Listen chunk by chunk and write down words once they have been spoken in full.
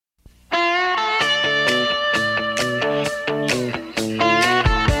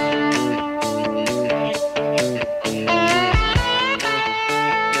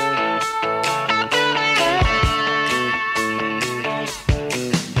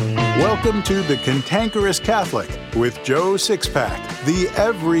Welcome to The Cantankerous Catholic with Joe Sixpack, the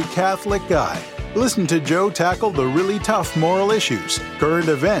every Catholic guy. Listen to Joe tackle the really tough moral issues, current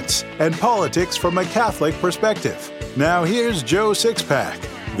events, and politics from a Catholic perspective. Now here's Joe Sixpack,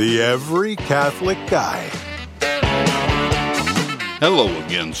 the every Catholic guy. Hello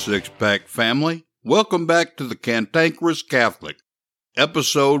again, Sixpack family. Welcome back to The Cantankerous Catholic,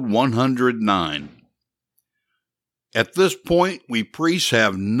 episode 109. At this point, we priests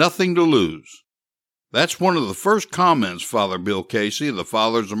have nothing to lose. That's one of the first comments Father Bill Casey of the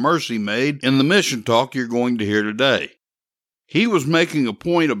Fathers of Mercy made in the mission talk you're going to hear today. He was making a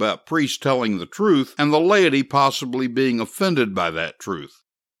point about priests telling the truth and the laity possibly being offended by that truth.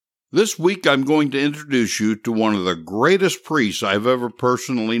 This week I'm going to introduce you to one of the greatest priests I've ever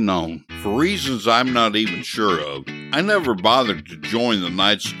personally known. For reasons I'm not even sure of, I never bothered to join the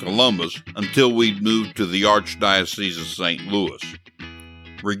Knights of Columbus until we'd moved to the Archdiocese of St. Louis.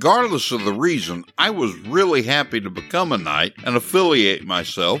 Regardless of the reason, I was really happy to become a Knight and affiliate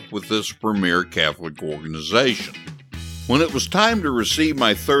myself with this premier Catholic organization. When it was time to receive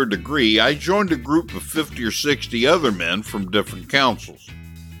my third degree, I joined a group of 50 or 60 other men from different councils.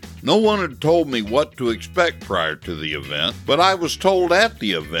 No one had told me what to expect prior to the event, but I was told at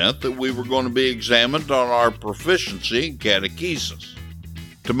the event that we were going to be examined on our proficiency in catechesis.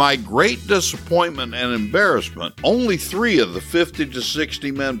 To my great disappointment and embarrassment, only 3 of the 50 to 60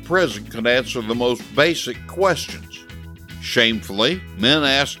 men present could answer the most basic questions. Shamefully, men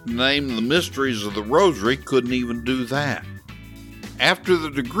asked to name the mysteries of the Rosary couldn't even do that. After the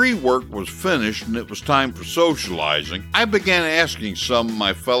degree work was finished and it was time for socializing, I began asking some of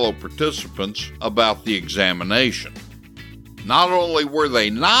my fellow participants about the examination. Not only were they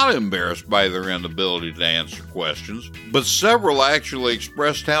not embarrassed by their inability to answer questions, but several actually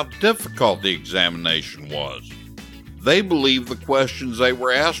expressed how difficult the examination was. They believed the questions they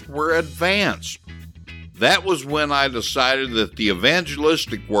were asked were advanced. That was when I decided that the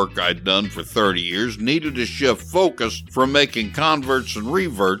evangelistic work I'd done for 30 years needed to shift focus from making converts and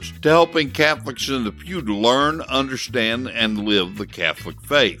reverts to helping Catholics in the pew to learn, understand, and live the Catholic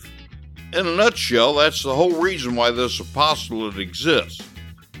faith. In a nutshell, that's the whole reason why this apostolate exists.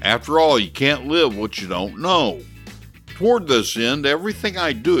 After all, you can't live what you don't know. Toward this end, everything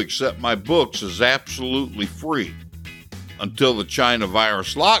I do except my books is absolutely free. Until the China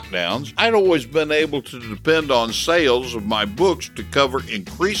virus lockdowns, I'd always been able to depend on sales of my books to cover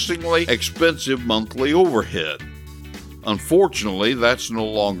increasingly expensive monthly overhead. Unfortunately, that's no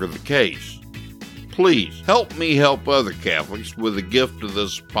longer the case. Please help me help other Catholics with the gift of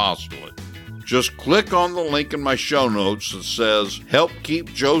this apostolate. Just click on the link in my show notes that says, "Help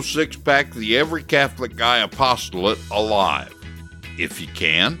keep Joe Sixpack, the Every Catholic Guy Apostolate, alive." If you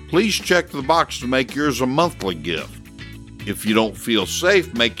can, please check the box to make yours a monthly gift. If you don't feel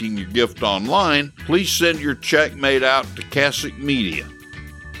safe making your gift online, please send your check made out to Catholic Media.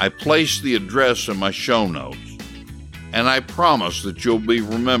 I place the address in my show notes. And I promise that you'll be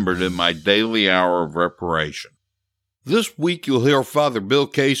remembered in my daily hour of reparation. This week you'll hear Father Bill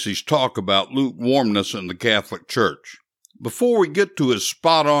Casey's talk about lukewarmness in the Catholic Church. Before we get to his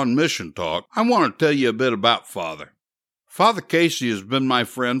spot-on mission talk, I want to tell you a bit about Father. Father Casey has been my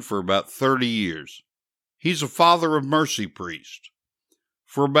friend for about 30 years. He's a Father of Mercy priest.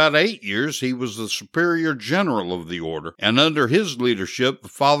 For about 8 years, he was the Superior General of the Order, and under his leadership, the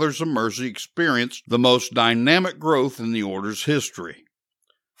Fathers of Mercy experienced the most dynamic growth in the Order's history.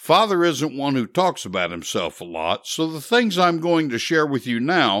 Father isn't one who talks about himself a lot, so the things I'm going to share with you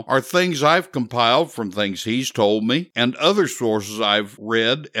now are things I've compiled from things he's told me and other sources I've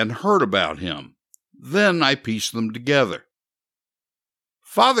read and heard about him. Then I piece them together.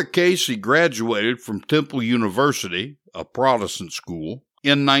 Father Casey graduated from Temple University, a Protestant school,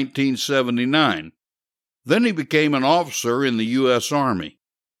 in 1979. Then he became an officer in the U.S. Army.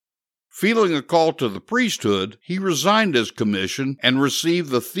 Feeling a call to the priesthood, he resigned his commission and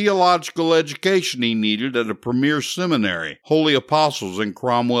received the theological education he needed at a premier seminary, Holy Apostles in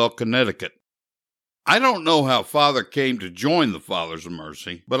Cromwell, Connecticut. I don't know how Father came to join the Fathers of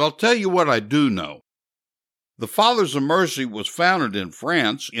Mercy, but I'll tell you what I do know. The Fathers of Mercy was founded in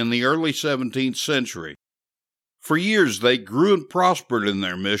France in the early 17th century. For years they grew and prospered in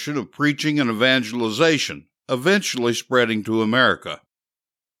their mission of preaching and evangelization, eventually spreading to America.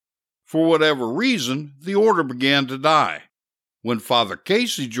 For whatever reason, the order began to die. When Father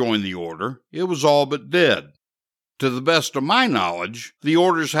Casey joined the order, it was all but dead. To the best of my knowledge, the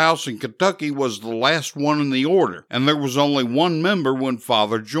order's house in Kentucky was the last one in the order, and there was only one member when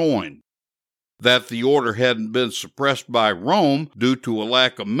Father joined. that the order hadn't been suppressed by Rome due to a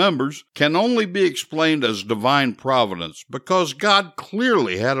lack of members can only be explained as divine providence, because God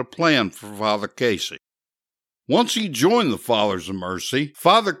clearly had a plan for Father Casey. Once he joined the Fathers of Mercy,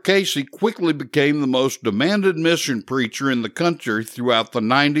 Father Casey quickly became the most demanded mission preacher in the country throughout the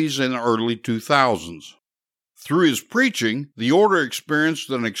 90s and early 2000s. Through his preaching, the order experienced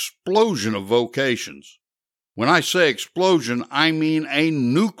an explosion of vocations. When I say explosion, I mean a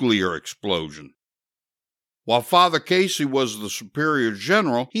nuclear explosion. While Father Casey was the superior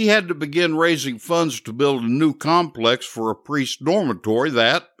general, he had to begin raising funds to build a new complex for a priest dormitory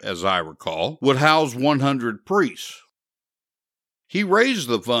that, as I recall, would house 100 priests. He raised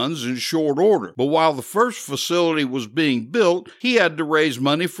the funds in short order, but while the first facility was being built, he had to raise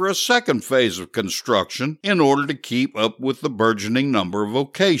money for a second phase of construction in order to keep up with the burgeoning number of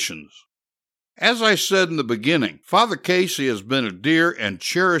vocations. As I said in the beginning, Father Casey has been a dear and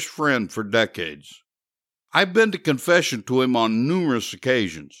cherished friend for decades. I've been to confession to him on numerous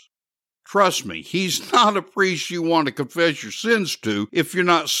occasions. Trust me, he's not a priest you want to confess your sins to if you're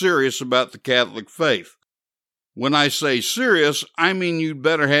not serious about the Catholic faith. When I say serious, I mean you'd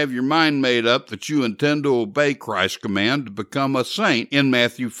better have your mind made up that you intend to obey Christ's command to become a saint in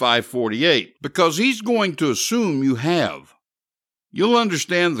Matthew 5:48, because he's going to assume you have. You'll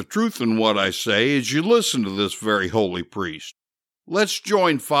understand the truth in what I say as you listen to this very holy priest. Let's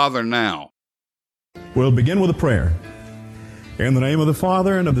join Father now. We'll begin with a prayer. In the name of the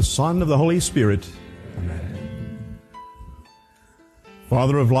Father, and of the Son, and of the Holy Spirit. Amen.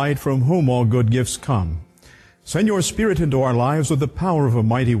 Father of light, from whom all good gifts come, send your Spirit into our lives with the power of a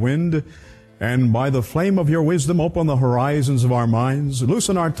mighty wind, and by the flame of your wisdom open the horizons of our minds.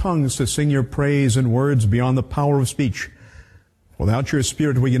 Loosen our tongues to sing your praise in words beyond the power of speech. Without your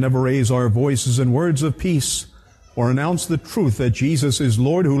Spirit we can never raise our voices in words of peace or announce the truth that Jesus is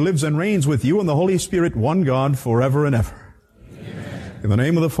Lord, who lives and reigns with you and the Holy Spirit, one God, forever and ever. Amen. In the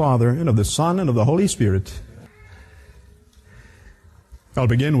name of the Father, and of the Son, and of the Holy Spirit. I'll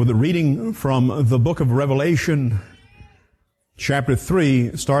begin with a reading from the book of Revelation, chapter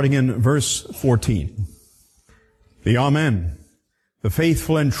 3, starting in verse 14. The Amen, the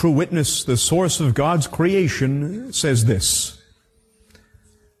faithful and true witness, the source of God's creation, says this: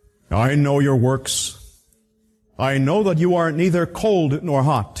 I know your works. I know that you are neither cold nor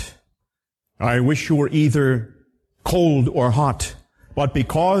hot. I wish you were either cold or hot. But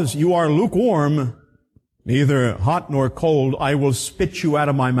because you are lukewarm, neither hot nor cold, I will spit you out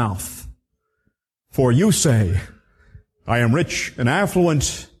of my mouth. For you say, I am rich and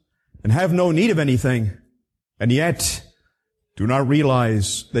affluent and have no need of anything, and yet do not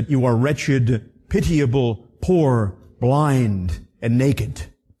realize that you are wretched, pitiable, poor, blind, and naked.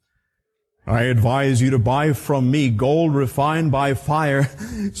 I advise you to buy from me gold refined by fire,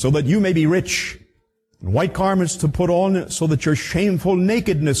 so that you may be rich, and white garments to put on, so that your shameful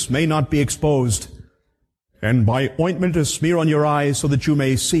nakedness may not be exposed, and by ointment to smear on your eyes, so that you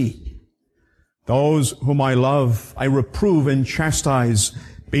may see. Those whom I love, I reprove and chastise.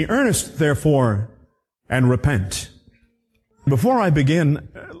 Be earnest, therefore, and repent. Before I begin,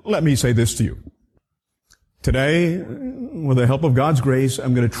 let me say this to you. Today, with the help of God's grace,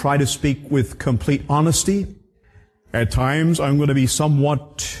 I'm going to try to speak with complete honesty. At times, I'm going to be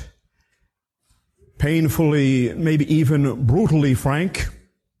somewhat painfully, maybe even brutally frank.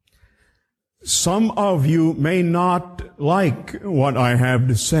 Some of you may not like what I have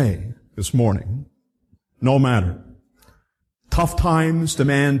to say this morning. No matter. Tough times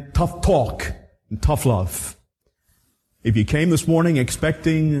demand tough talk and tough love. If you came this morning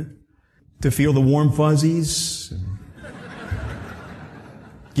expecting to feel the warm fuzzies,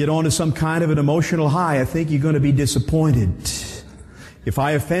 get onto some kind of an emotional high, I think you're going to be disappointed. If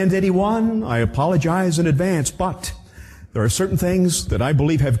I offend anyone, I apologize in advance, but there are certain things that I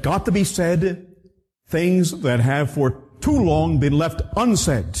believe have got to be said, things that have for too long been left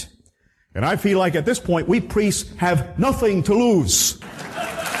unsaid. And I feel like at this point, we priests have nothing to lose.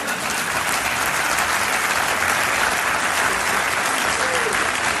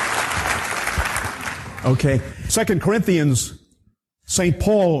 Okay. 2 Corinthians, St.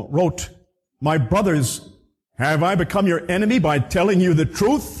 Paul wrote, My brothers, have I become your enemy by telling you the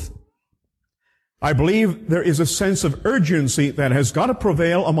truth? I believe there is a sense of urgency that has got to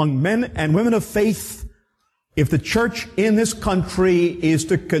prevail among men and women of faith if the church in this country is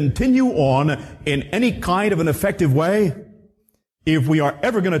to continue on in any kind of an effective way. If we are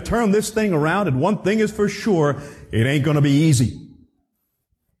ever going to turn this thing around, and one thing is for sure, it ain't going to be easy.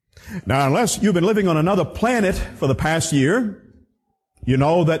 Now, unless you've been living on another planet for the past year, you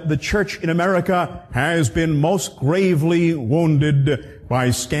know that the church in America has been most gravely wounded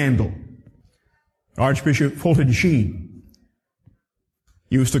by scandal. Archbishop Fulton Sheen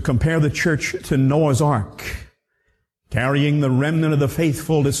used to compare the church to Noah's Ark, carrying the remnant of the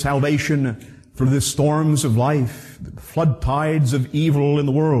faithful to salvation through the storms of life, the flood tides of evil in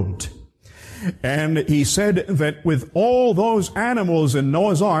the world. And he said that with all those animals in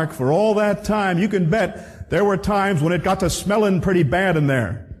Noah's Ark for all that time, you can bet there were times when it got to smelling pretty bad in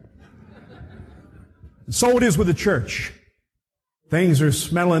there. So it is with the church. Things are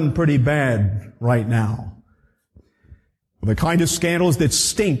smelling pretty bad right now. The kind of scandals that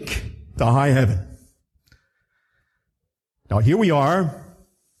stink to high heaven. Now here we are,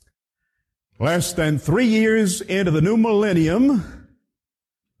 less than 3 years into the new millennium,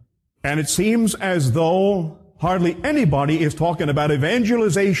 and it seems as though hardly anybody is talking about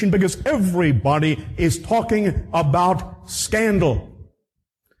evangelization because everybody is talking about scandal.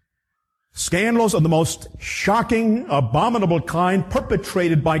 Scandals of the most shocking, abominable kind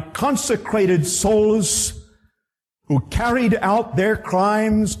perpetrated by consecrated souls who carried out their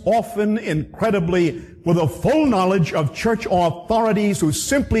crimes, often incredibly with a full knowledge of church authorities who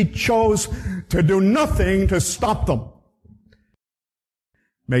simply chose to do nothing to stop them.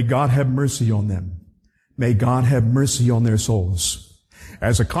 May God have mercy on them. May God have mercy on their souls.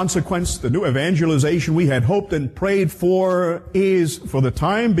 As a consequence, the new evangelization we had hoped and prayed for is, for the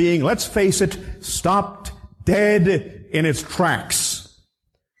time being, let's face it, stopped dead in its tracks.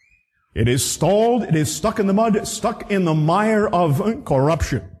 It is stalled, it is stuck in the mud, stuck in the mire of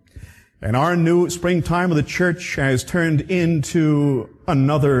corruption. And our new springtime of the church has turned into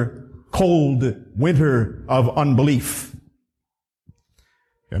another cold winter of unbelief.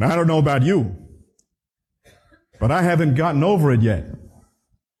 And I don't know about you, but I haven't gotten over it yet.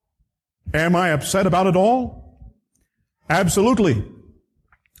 Am I upset about it all? Absolutely.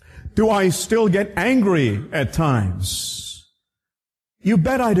 Do I still get angry at times? You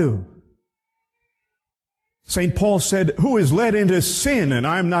bet I do. St. Paul said, who is led into sin and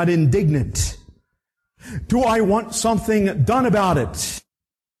I'm not indignant? Do I want something done about it?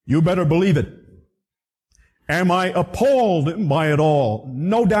 You better believe it. Am I appalled by it all?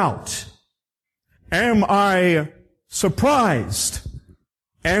 No doubt. Am I surprised?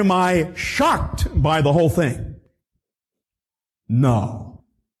 Am I shocked by the whole thing? No.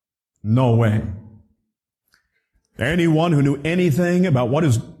 No way. Anyone who knew anything about what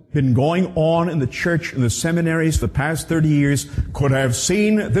has been going on in the church and the seminaries for the past 30 years could have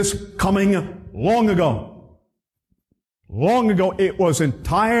seen this coming long ago. Long ago, it was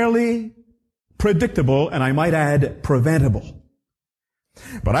entirely predictable, and I might add, preventable.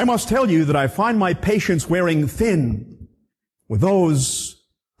 But I must tell you that I find my patience wearing thin with those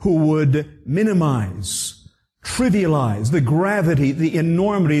who would minimize, trivialize the gravity, the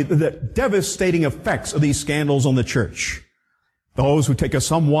enormity, the devastating effects of these scandals on the church. Those who take a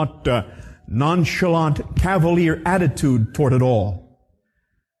somewhat nonchalant, cavalier attitude toward it all.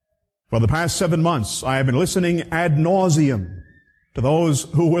 For the past 7 months, I have been listening ad nauseum to those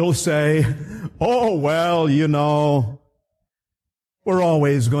who will say, oh, well, you know, we're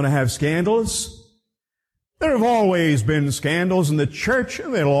always going to have scandals. There have always been scandals in the church,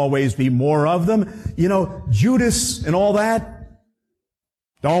 and there'll always be more of them. You know, Judas and all that.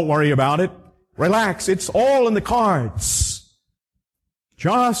 Don't worry about it. Relax. It's all in the cards.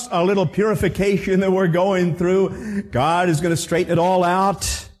 Just a little purification that we're going through. God is going to straighten it all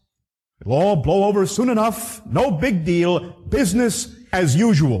out. It'll all blow over soon enough. No big deal. Business as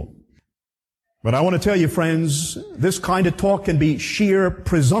usual. But I want to tell you, friends, this kind of talk can be sheer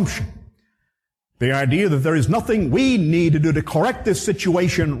presumption. The idea that there is nothing we need to do to correct this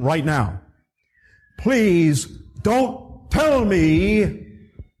situation right now. Please don't tell me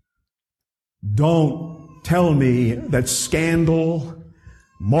that scandal,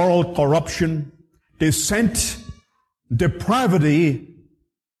 moral corruption, dissent, depravity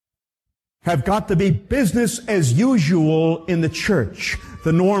have got to be business as usual in the church,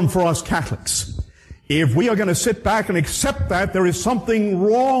 the norm for us Catholics. If we are going to sit back and accept that, there is something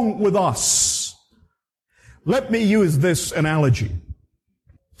wrong with us. Let me use this analogy.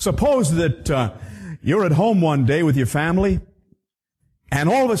 Suppose that you're at home one day with your family, and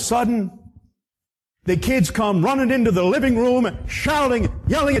all of a sudden, the kids come running into the living room, shouting,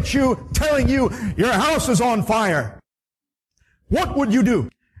 yelling at you, telling you your house is on fire. What would you do?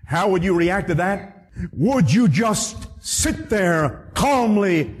 How would you react to that? Would you just sit there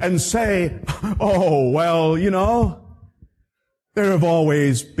calmly and say, oh, well, you know, there have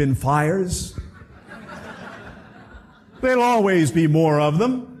always been fires. There'll always be more of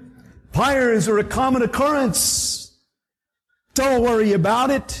them. Fires are a common occurrence. Don't worry about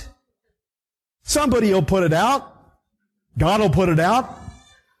it. Somebody will put it out. God will put it out.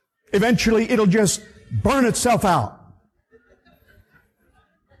 Eventually, it'll just burn itself out.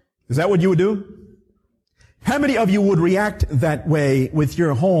 Is that what you would do? How many of you would react that way with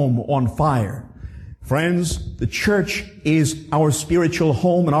your home on fire? Friends, the church is our spiritual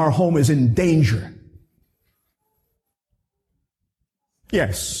home, and our home is in danger.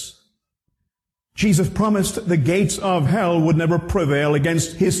 Yes, Jesus promised the gates of hell would never prevail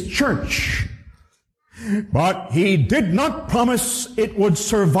against His church. But He did not promise it would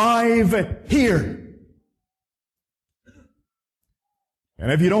survive here.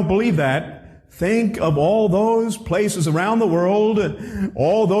 And if you don't believe that, think of all those places around the world,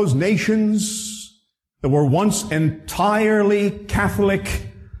 all those nations that were once entirely Catholic,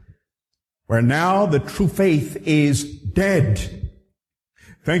 where now the true faith is dead.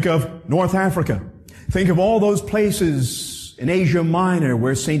 Think of North Africa. Think of all those places in Asia Minor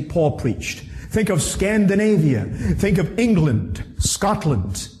where St. Paul preached. Think of Scandinavia. Think of England,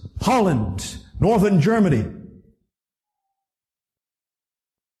 Scotland, Holland, Northern Germany.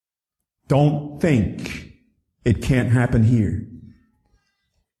 Don't think it can't happen here.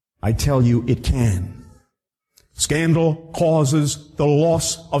 I tell you, it can. Scandal causes the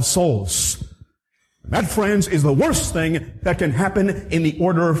loss of souls. That, friends, is the worst thing that can happen in the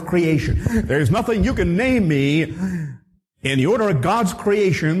order of creation. There's nothing you can name me in the order of God's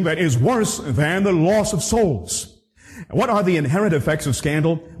creation that is worse than the loss of souls. What are the inherent effects of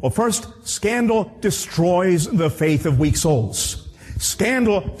scandal? Well, first, scandal destroys the faith of weak souls.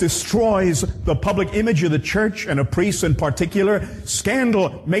 Scandal destroys the public image of the church and of priests in particular.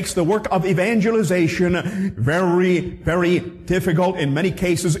 Scandal makes the work of evangelization very, very difficult, in many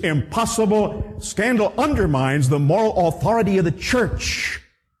cases impossible. Scandal undermines the moral authority of the church.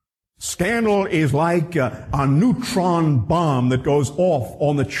 Scandal is like a neutron bomb that goes off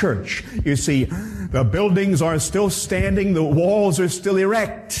on the church. You see, the buildings are still standing, the walls are still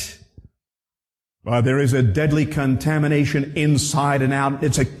erect. But there is a deadly contamination inside and out.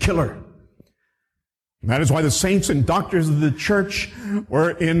 It's a killer. And that is why the saints and doctors of the church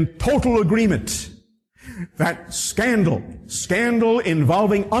were in total agreement that scandal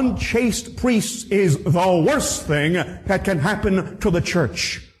involving unchaste priests is the worst thing that can happen to the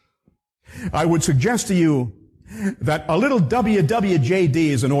church. I would suggest to you that a little WWJD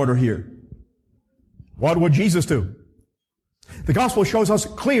is in order here. What would Jesus do? The gospel shows us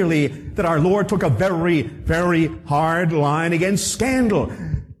clearly that our Lord took a very, very hard line against scandal.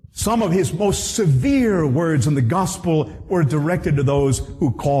 Some of His most severe words in the gospel were directed to those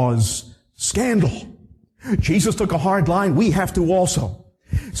who cause scandal. Jesus took a hard line. We have to also.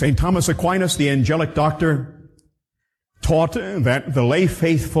 St. Thomas Aquinas, the angelic doctor, taught that the lay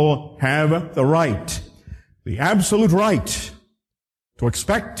faithful have the right, the absolute right, to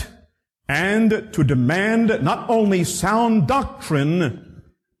expect and to demand not only sound doctrine,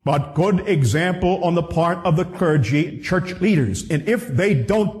 but good example on the part of the clergy, church leaders. And if they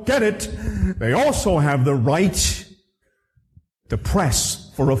don't get it, they also have the right to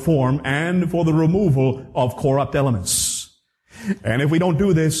press for reform and for the removal of corrupt elements. And if we don't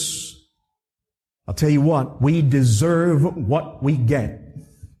do this, I'll tell you what, we deserve what we get.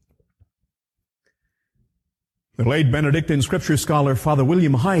 The late Benedictine scripture scholar, Father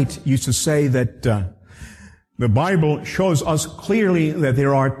William Height, used to say that the Bible shows us clearly that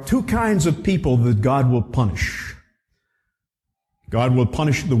there are two kinds of people that God will punish. God will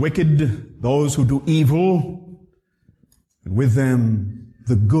punish the wicked, those who do evil, and with them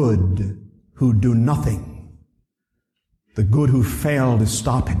the good who do nothing, the good who fail to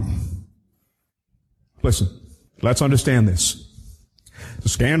stop it. Listen, let's understand this. The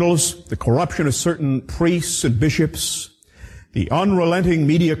scandals, the corruption of certain priests and bishops, the unrelenting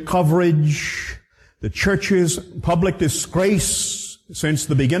media coverage, the church's public disgrace since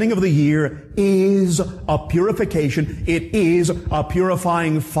the beginning of the year is a purification. It is a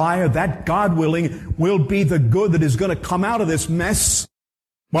purifying fire that, God willing, will be the good that is going to come out of this mess.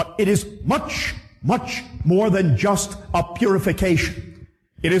 But it is much, much more than just a purification.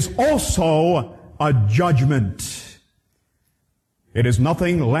 It is also a judgment. It is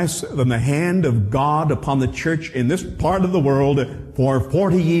nothing less than the hand of God upon the church in this part of the world for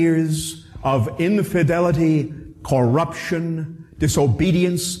 40 years of infidelity, corruption,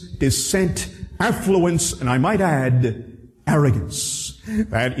 disobedience, dissent, affluence, and I might add, arrogance.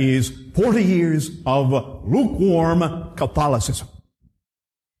 That is 40 years of lukewarm Catholicism.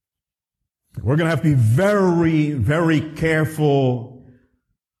 We're going to have to be very, very careful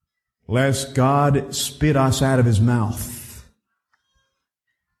lest God spit us out of His mouth.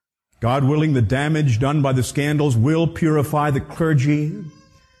 God willing, the damage done by the scandals will purify the clergy,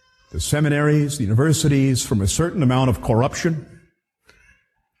 the seminaries, the universities from a certain amount of corruption.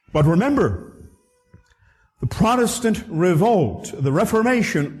 But remember, the Protestant revolt, the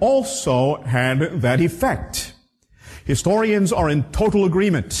Reformation, also had that effect. Historians are in total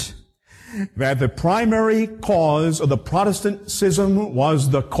agreement that the primary cause of the Protestant schism was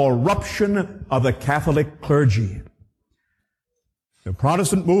the corruption of the Catholic clergy. The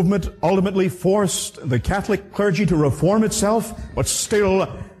Protestant movement ultimately forced the Catholic clergy to reform itself, but still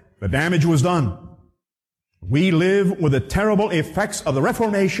the damage was done. We live with the terrible effects of the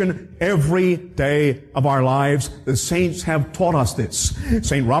Reformation every day of our lives. The saints have taught us this.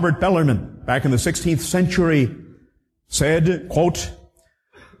 St. Robert Bellarmine, back in the 16th century, said, quote,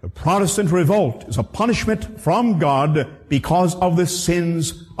 "The Protestant revolt is a punishment from God because of the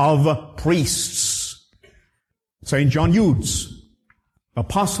sins of priests." St. John Eudes,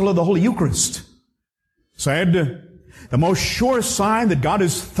 apostle of the Holy Eucharist, said, "The most sure sign that God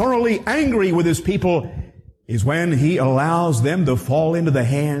is thoroughly angry with His people is when He allows them to fall into the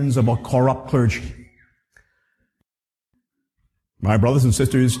hands of a corrupt clergy." My brothers and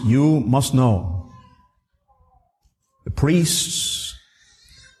sisters, you must know the priests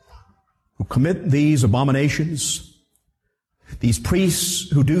who commit these abominations, these priests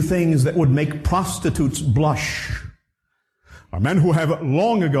who do things that would make prostitutes blush, are men who have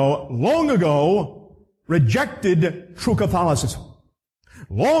long ago rejected true Catholicism.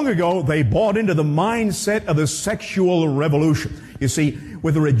 Long ago, they bought into the mindset of the sexual revolution. You see,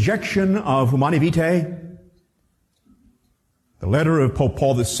 with the rejection of Humanae Vitae, the letter of Pope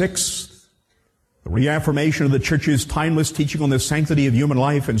Paul VI, the reaffirmation of the Church's timeless teaching on the sanctity of human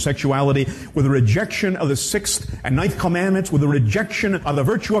life and sexuality, with the rejection of the 6th and 9th commandments, with the rejection of the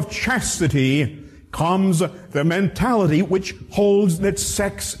virtue of chastity, comes the mentality which holds that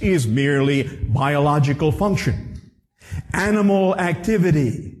sex is merely biological function, animal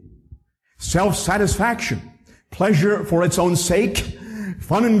activity, self-satisfaction, pleasure for its own sake,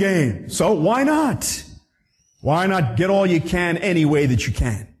 fun and game. So why not? Why not get all you can any way that you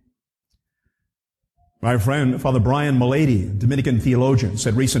can? My friend, Father Brian Mulady, Dominican theologian,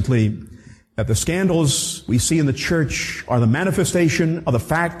 said recently that the scandals we see in the church are the manifestation of the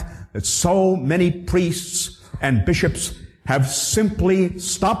fact that so many priests and bishops have simply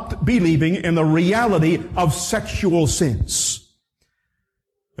stopped believing in the reality of sexual sins.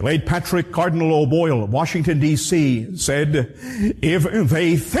 The late Patrick Cardinal O'Boyle of Washington, D.C. said, if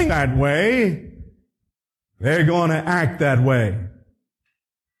they think that way, they're going to act that way.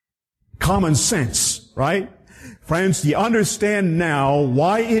 Common sense, right? Friends, do you understand now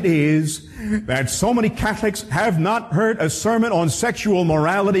why it is that so many Catholics have not heard a sermon on sexual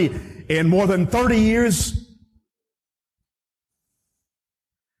morality in more than 30 years?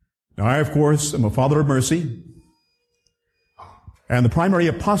 Now, I, of course, am a Father of Mercy, and the primary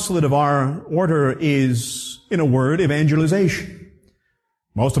apostolate of our order is, in a word, evangelization.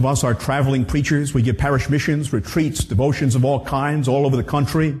 Most of us are traveling preachers. We give parish missions, retreats, devotions of all kinds all over the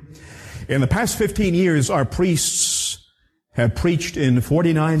country. In the past 15 years, our priests have preached in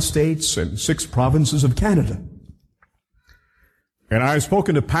 49 states and 6 provinces of Canada. And I've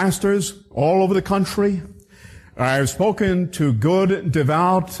spoken to pastors all over the country. I've spoken to good,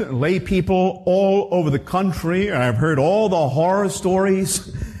 devout lay people all over the country. I've heard all the horror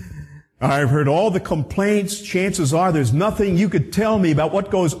stories. I've heard all the complaints. Chances are there's nothing you could tell me about what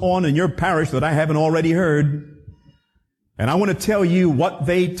goes on in your parish that I haven't already heard. And I want to tell you what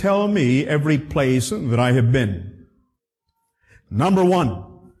they tell me every place that I have been. Number 1,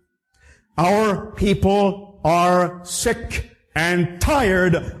 our people are sick and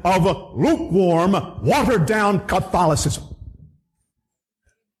tired of lukewarm, watered-down Catholicism.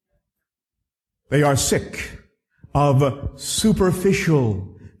 They are sick of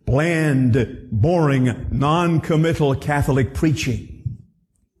superficial, bland, boring, non-committal Catholic preaching.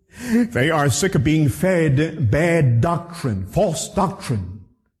 They are sick of being fed bad doctrine, false doctrine,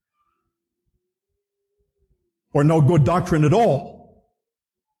 or no good doctrine at all.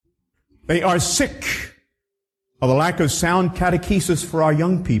 They are sick of the lack of sound catechesis for our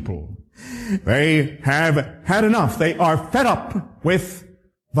young people. They have had enough. They are fed up with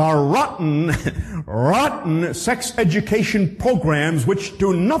the rotten sex education programs which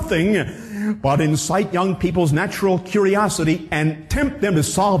do nothing but incite young people's natural curiosity and tempt them to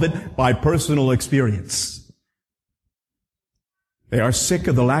solve it by personal experience. They are sick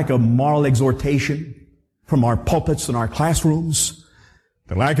of the lack of moral exhortation from our pulpits and our classrooms,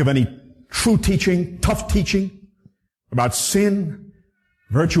 the lack of any true teaching, tough teaching about sin,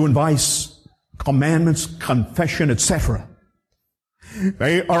 virtue and vice, commandments, confession, etc.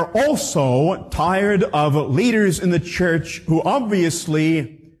 They are also tired of leaders in the church who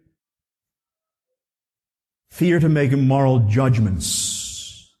obviously fear to make moral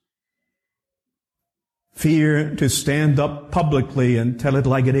judgments. fear to stand up publicly and tell it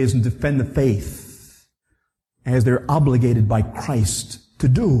like it is and defend the faith as they're obligated by Christ to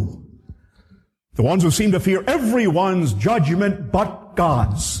do. The ones who seem to fear everyone's judgment but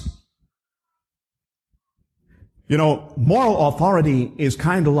God's. You know, moral authority is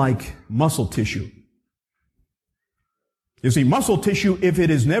kind of like muscle tissue. You see, muscle tissue, if it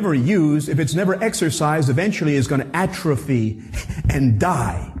is never used, if it's never exercised, eventually is going to atrophy and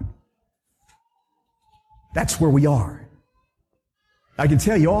die. That's where we are. I can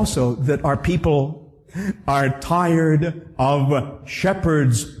tell you also that our people are tired of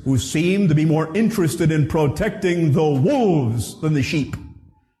shepherds who seem to be more interested in protecting the wolves than the sheep.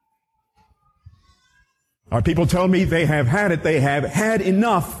 Our people tell me they have had it. They have had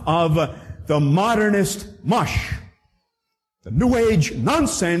enough of the modernist mush, the New Age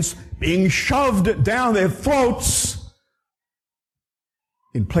nonsense being shoved down their throats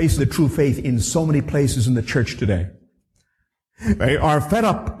in place of the true faith in so many places in the church today. They are fed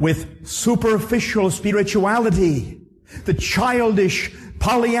up with superficial spirituality, the childish,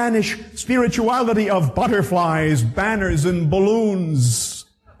 Pollyannish spirituality of butterflies, banners, and balloons.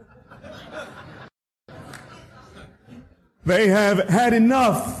 They have had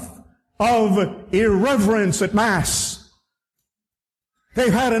enough of irreverence at Mass.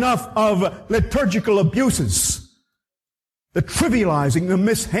 They've had enough of liturgical abuses, the trivializing, the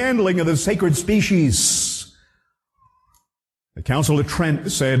mishandling of the sacred species. The Council of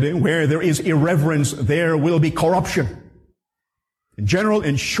Trent said, where there is irreverence, there will be corruption. In general,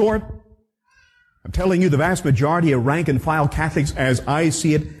 in short, I'm telling you, the vast majority of rank and file Catholics, as I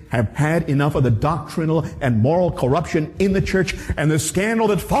see it, have had enough of the doctrinal and moral corruption in the church and the scandal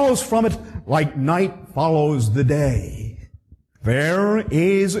that follows from it like night follows the day. There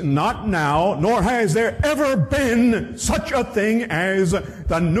is not now, nor has there ever been such a thing as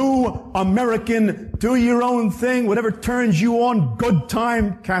the new American do-your-own-thing, whatever turns you on,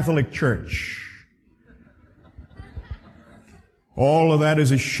 good-time Catholic Church. All of that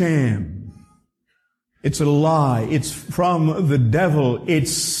is a sham. It's a lie. It's from the devil. It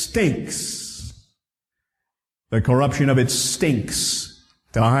stinks. The corruption of it stinks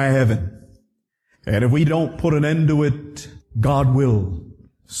to high heaven. And if we don't put an end to it, God will,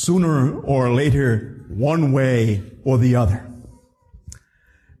 sooner or later, one way or the other.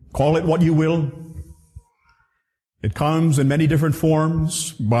 Call it what you will. It comes in many different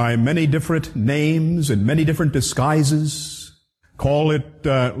forms, by many different names and many different disguises. Call it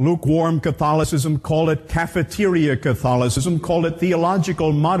lukewarm Catholicism, call it cafeteria Catholicism, call it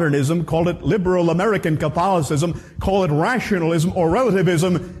theological modernism, call it liberal American Catholicism, call it rationalism or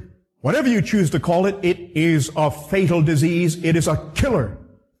relativism. Whatever you choose to call it, it is a fatal disease. It is a killer.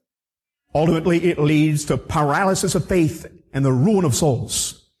 Ultimately, it leads to paralysis of faith and the ruin of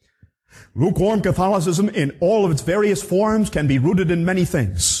souls. Lukewarm Catholicism in all of its various forms can be rooted in many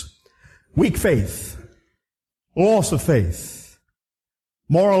things. Weak faith, loss of faith,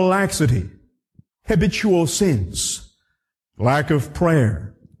 moral laxity, habitual sins, lack of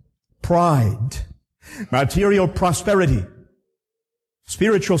prayer, pride, material prosperity,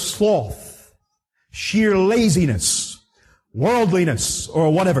 spiritual sloth, sheer laziness, worldliness,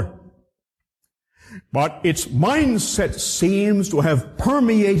 or whatever. But its mindset seems to have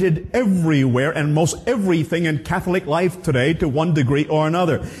permeated everywhere and most everything in Catholic life today to one degree or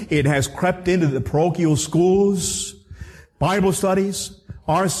another. It has crept into the parochial schools, Bible studies,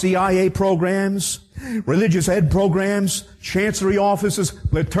 RCIA programs, religious ed programs, chancery offices,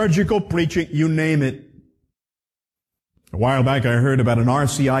 liturgical preaching, you name it. A while back I heard about an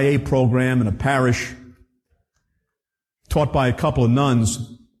RCIA program in a parish taught by a couple of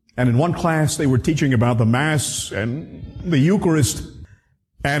nuns. And in one class they were teaching about the Mass and the Eucharist.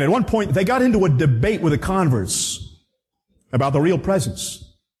 And at one point they got into a debate with the converts about the real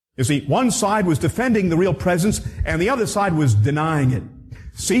presence. You see, one side was defending the real presence and the other side was denying it.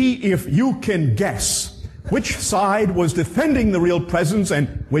 See if you can guess which side was defending the real presence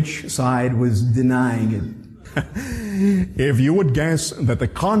and which side was denying it. If you would guess that the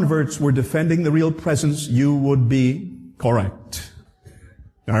converts were defending the real presence, you would be correct.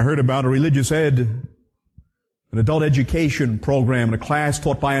 I heard about a religious ed, an adult education program in a class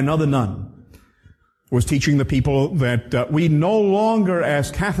taught by another nun who was teaching the people that we no longer as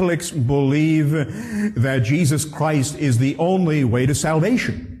Catholics believe that Jesus Christ is the only way to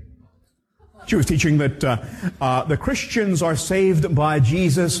salvation. She was teaching that the Christians are saved by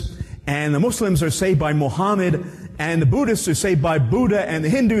Jesus and the Muslims are saved by Muhammad and the Buddhists are saved by Buddha and the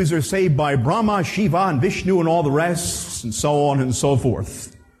Hindus are saved by Brahma, Shiva, and Vishnu and all the rest and so on and so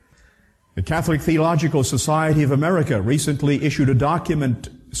forth. The Catholic Theological Society of America recently issued a document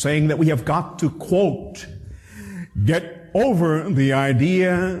saying that we have got to, quote, Get over the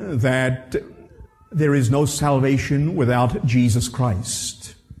idea that there is no salvation without Jesus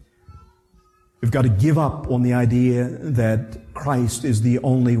Christ. We've got to give up on the idea that Christ is the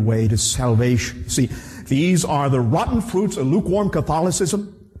only way to salvation. See, these are the rotten fruits of lukewarm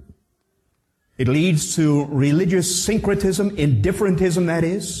Catholicism. It leads to religious syncretism, indifferentism, that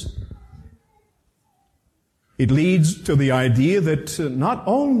is. It leads to the idea that not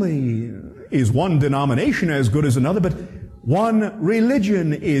only is one denomination as good as another, but one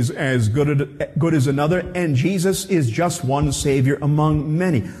religion is as good as another, and Jesus is just one Savior among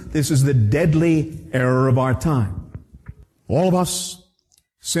many. This is the deadly error of our time. All of us,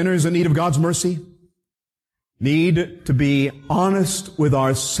 sinners in need of God's mercy, need to be honest with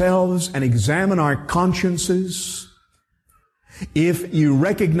ourselves and examine our consciences. If you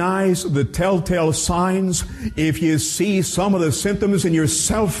recognize the telltale signs, if you see some of the symptoms in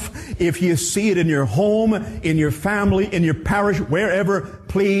yourself, if you see it in your home, in your family, in your parish, wherever,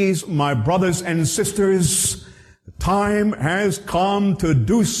 please, my brothers and sisters, the time has come to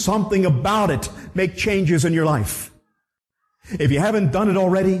do something about it. Make changes in your life. If you haven't done it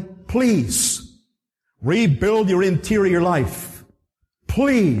already, please rebuild your interior life.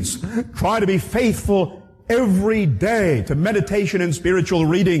 Please try to be faithful every day to meditation and spiritual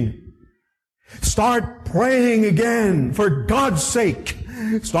reading. Start praying again, for God's sake.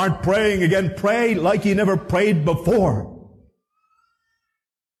 Start praying again. Pray like you never prayed before.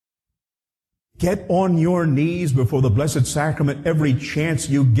 Get on your knees before the Blessed Sacrament every chance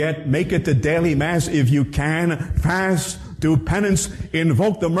you get. Make it to daily Mass if you can. Fast, do penance,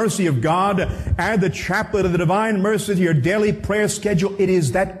 invoke the mercy of God, add the chaplet of the Divine Mercy to your daily prayer schedule. It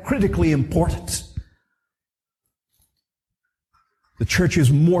is that critically important. The church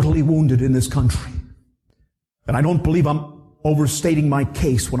is mortally wounded in this country. And I don't believe I'm overstating my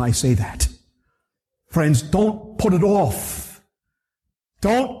case when I say that. Friends, don't put it off.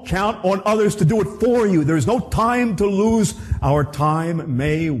 Don't count on others to do it for you. There is no time to lose. Our time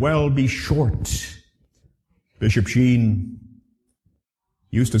may well be short. Bishop Sheen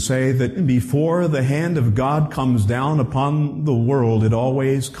used to say that before the hand of God comes down upon the world, it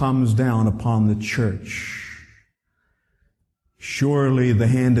always comes down upon the church. Surely the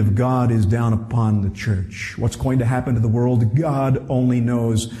hand of God is down upon the church. What's going to happen to the world, God only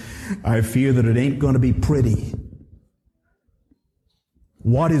knows. I fear that it ain't going to be pretty.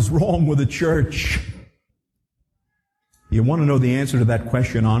 What is wrong with the church? You want to know the answer to that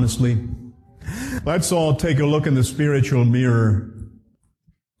question, honestly? Let's all take a look in the spiritual mirror.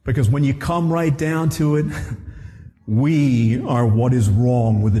 Because when you come right down to it, we are what is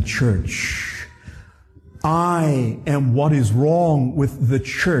wrong with the church. I am what is wrong with the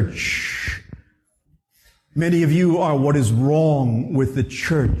church. Many of you are what is wrong with the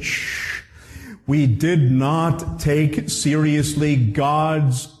church. We did not take seriously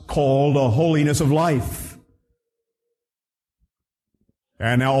God's call to holiness of life.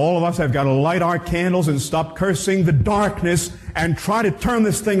 And now all of us have got to light our candles and stop cursing the darkness and try to turn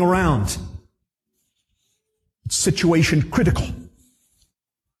this thing around. It's situation critical.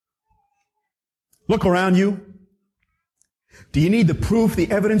 Look around you. Do you need the proof,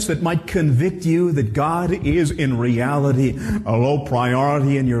 the evidence that might convict you that God is in reality a low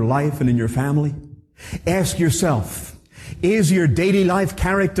priority in your life and in your family? Ask yourself, is your daily life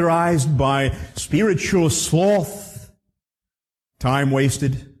characterized by spiritual sloth, time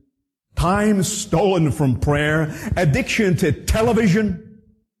wasted, time stolen from prayer, addiction to television,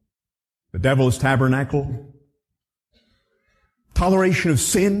 the devil's tabernacle, toleration of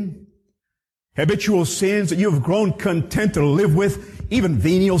sin, habitual sins that you have grown content to live with, even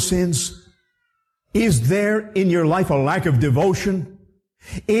venial sins? Is there in your life a lack of devotion?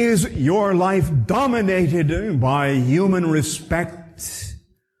 Is your life dominated by human respect,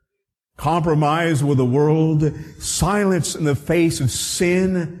 compromise with the world, silence in the face of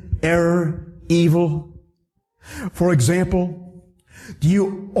sin, error, evil? For example, do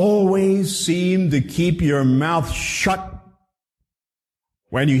you always seem to keep your mouth shut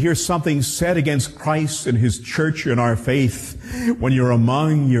when you hear something said against Christ and His church and our faith, when you're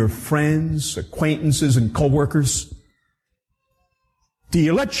among your friends, acquaintances, and co-workers? Do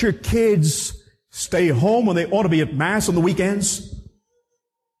you let your kids stay home when they ought to be at Mass on the weekends?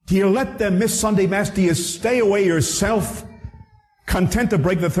 Do you let them miss Sunday Mass? Do you stay away yourself, content to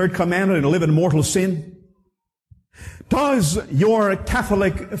break the third commandment and live in mortal sin? Does your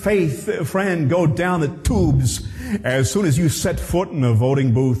Catholic faith, friend, go down the tubes as soon as you set foot in a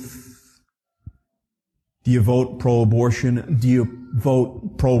voting booth? Do you vote pro-abortion? Do you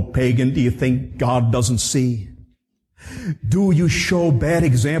vote pro-pagan? Do you think God doesn't see? Do you show bad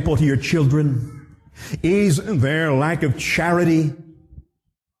example to your children? Is there lack of charity,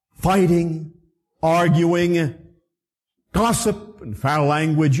 fighting, arguing, gossip, and foul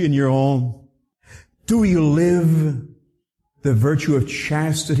language in your home? Do you live the virtue of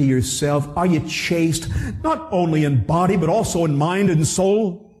chastity yourself? Are you chaste, not only in body, but also in mind and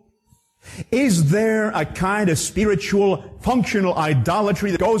soul? Is there a kind of spiritual, functional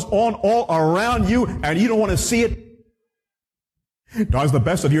idolatry that goes on all around you and you don't want to see it? Does the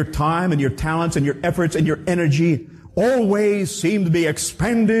best of your time and your talents and your efforts and your energy always seem to be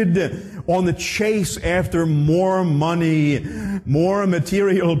expended on the chase after more money, more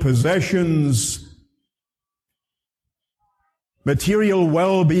material possessions, material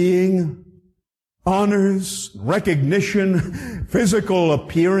well-being, honors, recognition, physical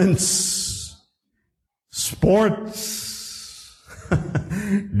appearance, sports?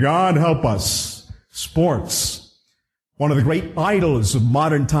 God help us. Sports. One of the great idols of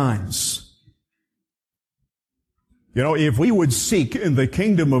modern times. You know, if we would seek in the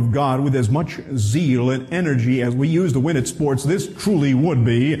kingdom of God with as much zeal and energy as we use to win at sports, this truly would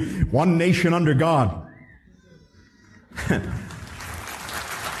be one nation under God.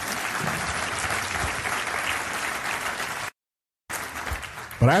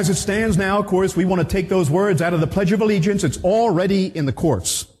 But as it stands now, of course, we want to take those words out of the Pledge of Allegiance. It's already in the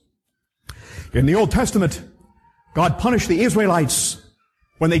courts. In the Old Testament, God punished the Israelites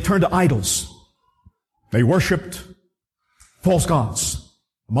when they turned to idols. They worshipped false gods.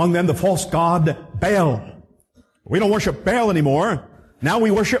 Among them, the false god Baal. We don't worship Baal anymore. Now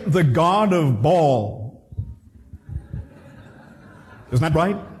we worship the god of Baal. Isn't that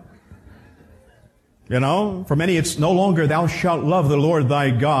right? You know, for many it's no longer thou shalt love the Lord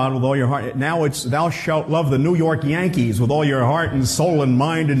thy God with all your heart. Now it's thou shalt love the New York Yankees with all your heart and soul and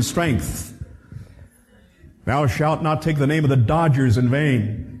mind and strength. Thou shalt not take the name of the Dodgers in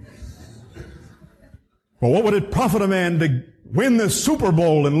vain. Well, what would it profit a man to win the Super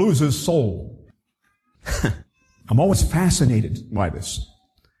Bowl and lose his soul? I'm always fascinated by this.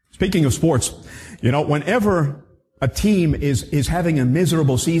 Speaking of sports, you know, whenever a team is having a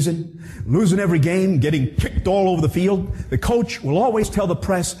miserable season, losing every game, getting kicked all over the field, the coach will always tell the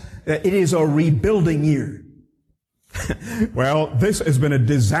press that it is a rebuilding year. Well, this has been a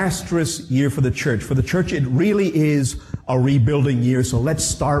disastrous year for the church. For the church, it really is a rebuilding year. So let's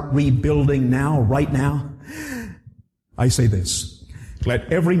start rebuilding now, right now. I say this.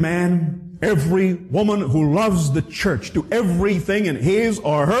 Let every man, every woman who loves the church do everything in his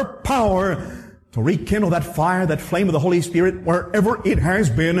or her power to rekindle that fire, that flame of the Holy Spirit wherever it has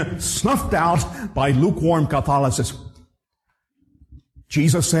been snuffed out by lukewarm Catholicism.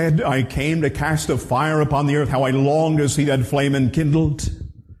 Jesus said, I came to cast a fire upon the earth. How I long to see that flame enkindled.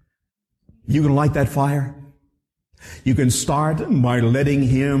 You can light that fire. You can start by letting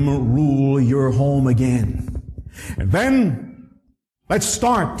Him rule your home again. And then, let's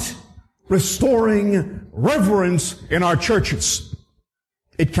start restoring reverence in our churches.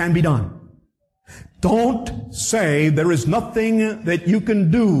 It can be done. Don't say there is nothing that you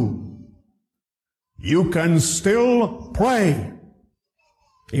can do. You can still pray.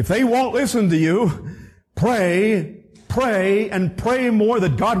 If they won't listen to you, pray, and pray more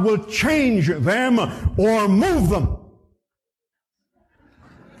that God will change them or move them.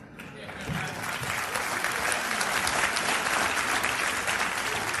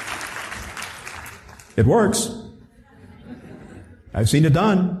 It works. I've seen it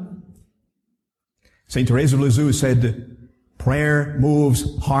done. St. Teresa of Lisieux said, prayer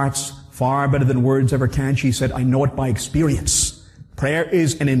moves hearts far better than words ever can. She said, I know it by experience. Prayer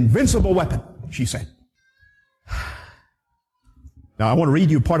is an invincible weapon, she said. Now, I want to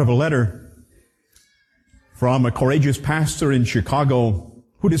read you part of a letter from a courageous pastor in Chicago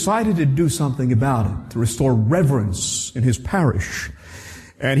who decided to do something about it, to restore reverence in his parish.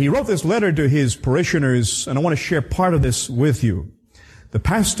 And he wrote this letter to his parishioners, and I want to share part of this with you. The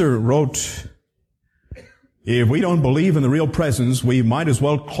pastor wrote, if we don't believe in the real presence, we might as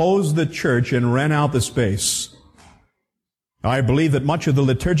well close the church and rent out the space. I believe that much of the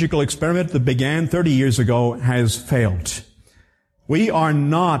liturgical experiment that began 30 years ago has failed. We are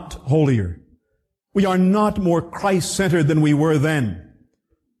not holier. We are not more Christ-centered than we were then.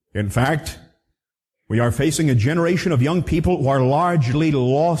 In fact, we are facing a generation of young people who are largely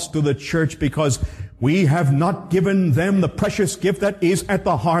lost to the church because we have not given them the precious gift that is at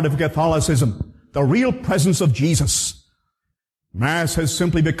the heart of Catholicism, the real presence of Jesus. Mass has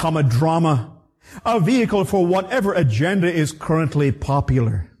simply become a drama, a vehicle for whatever agenda is currently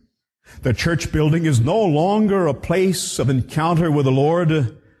popular. The church building is no longer a place of encounter with the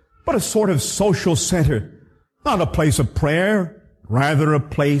Lord, but a sort of social center, not a place of prayer, rather a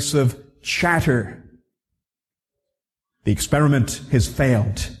place of chatter. The experiment has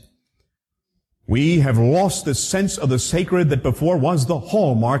failed. We have lost the sense of the sacred that before was the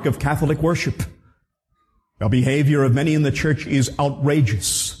hallmark of Catholic worship. The behavior of many in the church is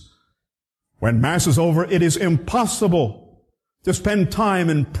outrageous. When Mass is over, it is impossible to spend time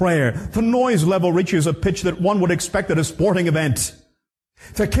in prayer. The noise level reaches a pitch that one would expect at a sporting event.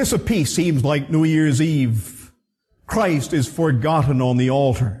 To kiss a peace seems like New Year's Eve. Christ is forgotten on the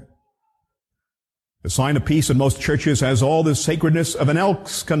altar. The sign of peace in most churches has all the sacredness of an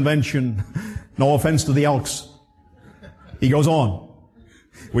Elks convention. No offense to the Elks. He goes on.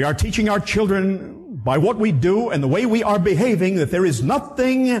 We are teaching our children by what we do and the way we are behaving that there is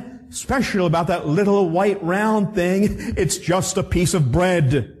nothing special about that little white round thing. It's just a piece of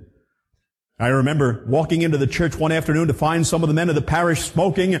bread. I remember walking into the church one afternoon to find some of the men of the parish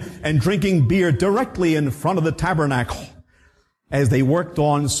smoking and drinking beer directly in front of the tabernacle as they worked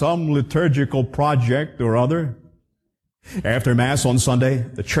on some liturgical project or other. After Mass on Sunday,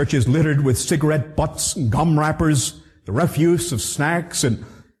 the church is littered with cigarette butts and gum wrappers, the refuse of snacks and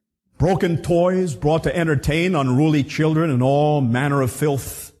broken toys brought to entertain unruly children and all manner of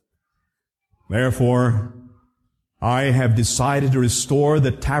filth. Therefore, I have decided to restore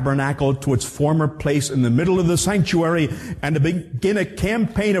the tabernacle to its former place in the middle of the sanctuary and to begin a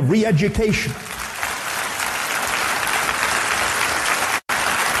campaign of re-education.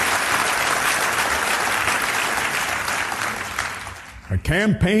 A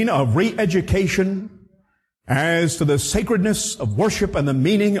campaign of re-education as to the sacredness of worship and the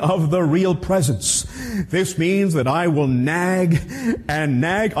meaning of the real presence. This means that I will nag and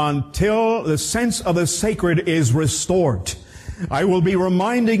nag until the sense of the sacred is restored. I will be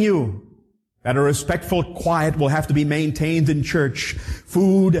reminding you that a respectful quiet will have to be maintained in church.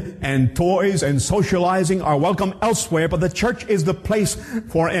 Food and toys and socializing are welcome elsewhere, but the church is the place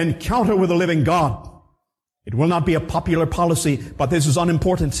for encounter with the living God. It will not be a popular policy, but this is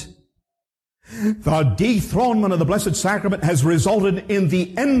unimportant. The dethronement of the Blessed Sacrament has resulted in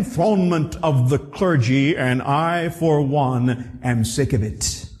the enthronement of the clergy, and I, for one, am sick of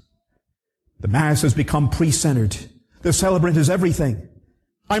it. The Mass has become pre-centered. The celebrant is everything.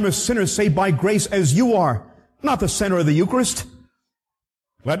 I'm a sinner saved by grace as you are, not the center of the Eucharist.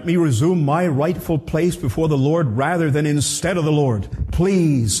 Let me resume my rightful place before the Lord rather than instead of the Lord.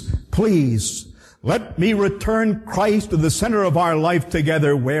 Please, please. Let me return Christ to the center of our life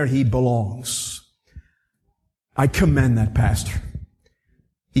together where He belongs. I commend that pastor.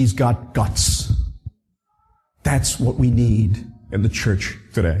 He's got guts. That's what we need in the church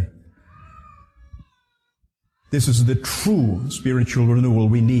today. This is the true spiritual renewal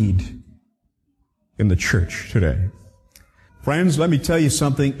we need in the church today. Friends, let me tell you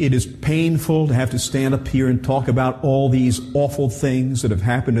something. It is painful to have to stand up here and talk about all these awful things that have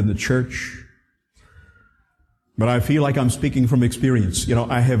happened in the church. But I feel like I'm speaking from experience. You know,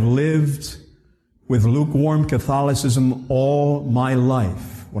 I have lived with lukewarm Catholicism all my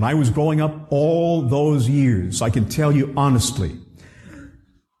life. When I was growing up all those years, I can tell you honestly,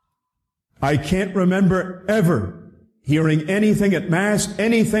 I can't remember ever hearing anything at Mass,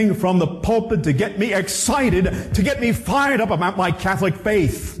 anything from the pulpit to get me excited, to get me fired up about my Catholic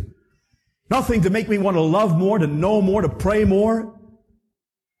faith. Nothing to make me want to love more, to know more, to pray more.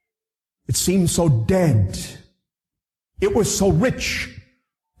 It seemed so dead. It was so rich,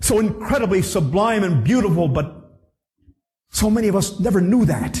 so incredibly sublime and beautiful, but so many of us never knew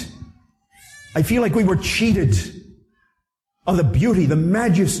that. I feel like we were cheated of the beauty, the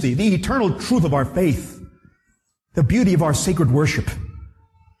majesty, the eternal truth of our faith, the beauty of our sacred worship.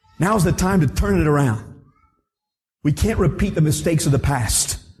 Now's the time to turn it around. We can't repeat the mistakes of the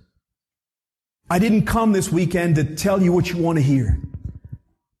past. I didn't come this weekend to tell you what you want to hear.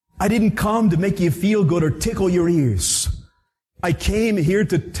 I didn't come to make you feel good or tickle your ears. I came here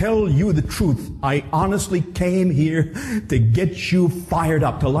to tell you the truth. I honestly came here to get you fired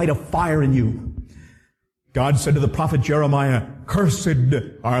up, to light a fire in you. God said to the prophet Jeremiah, "Cursed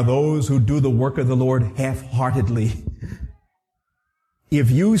are those who do the work of the Lord half-heartedly."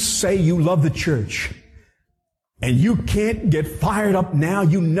 If you say you love the church and you can't get fired up now,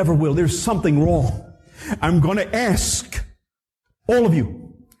 you never will. There's something wrong. I'm going to ask all of you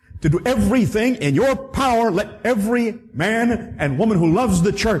to do everything in your power. Let every man and woman who loves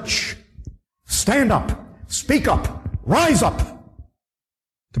the church stand up, speak up, rise up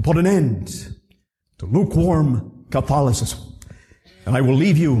to put an end to lukewarm Catholicism. And I will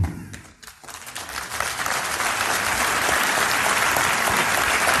leave you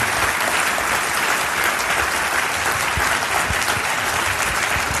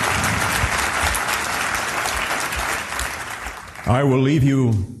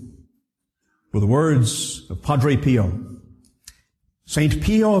with the words of Padre Pio. St.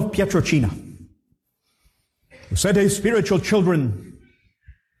 Pio of Pietrelcina, who said to his spiritual children,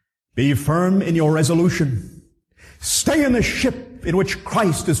 "Be firm in your resolution. Stay in the ship in which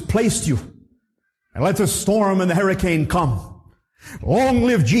Christ has placed you, and let the storm and the hurricane come. Long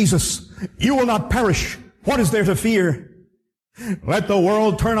live Jesus. You will not perish. What is there to fear? Let the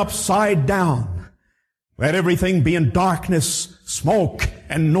world turn upside down. Let everything be in darkness, smoke,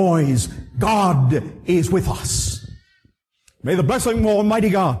 and noise. God is with us." May the blessing of Almighty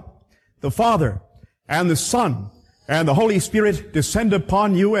God, the Father, and the Son, and the Holy Spirit descend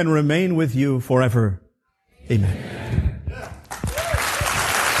upon you and remain with you forever. Amen.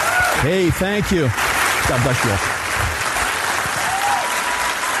 Hey, thank you. God bless you all.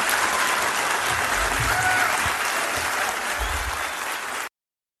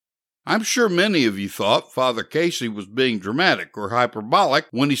 I'm sure many of you thought Father Casey was being dramatic or hyperbolic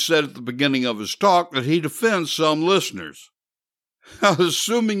when he said at the beginning of his talk that he'd offend some listeners.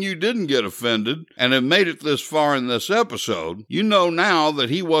 Assuming you didn't get offended and have made it this far in this episode, you know now that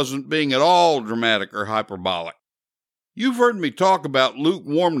he wasn't being at all dramatic or hyperbolic. You've heard me talk about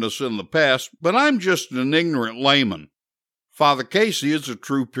lukewarmness in the past, but I'm just an ignorant layman. Father Casey is a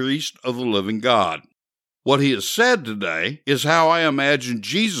true priest of the living God. What he has said today is how I imagine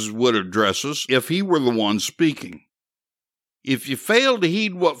Jesus would address us if he were the one speaking. If you fail to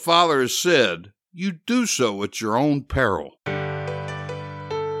heed what Father has said, you do so at your own peril.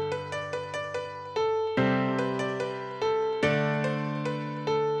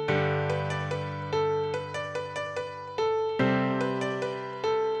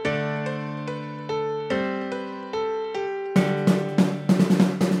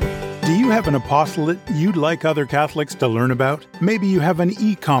 Do you have an apostolate you'd like other Catholics to learn about? Maybe you have an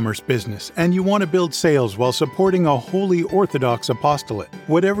e-commerce business and you want to build sales while supporting a wholly Orthodox apostolate.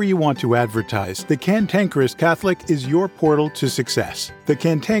 Whatever you want to advertise, the Cantankerous Catholic is your portal to success. The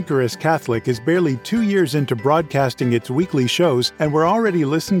Cantankerous Catholic is barely 2 years into broadcasting its weekly shows, and we're already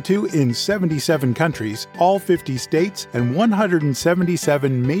listened to in 77 countries, all 50 states, and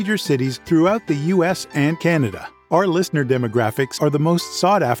 177 major cities throughout the U.S. and Canada. Our listener demographics are the most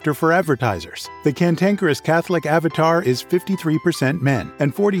sought after for advertisers. The Cantankerous Catholic avatar is 53% men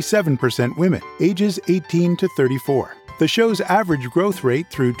and 47% women, ages 18 to 34. The show's average growth rate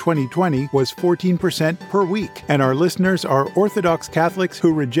through 2020 was 14% per week, and our listeners are Orthodox Catholics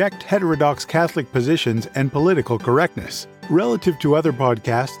who reject heterodox Catholic positions and political correctness. Relative to other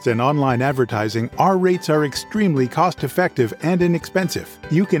podcasts and online advertising, our rates are extremely cost-effective and inexpensive.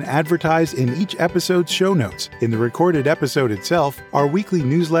 You can advertise in each episode's show notes, in the recorded episode itself, our weekly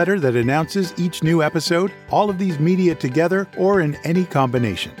newsletter that announces each new episode, all of these media together, or in any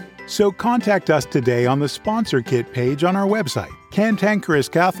combination. So contact us today on the Sponsor Kit page on our website,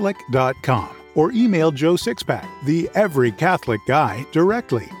 cantankerouscatholic.com, or email Joe Sixpack, the Every Catholic Guy,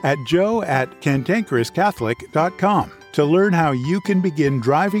 directly at joe@cantankerouscatholic.com to learn how you can begin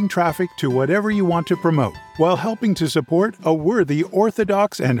driving traffic to whatever you want to promote while helping to support a worthy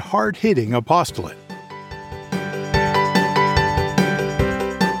Orthodox and hard-hitting apostolate.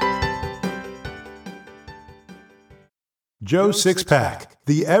 Joe Sixpack,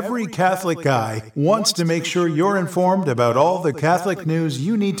 the Every Catholic Guy, wants to make sure you're informed about all the Catholic news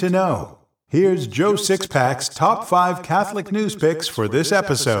you need to know. Here's Joe Sixpack's top 5 Catholic news picks for this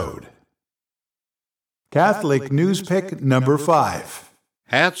episode. Catholic news pick number 5.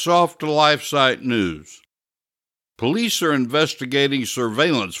 Hats off to LifeSite News. Police are investigating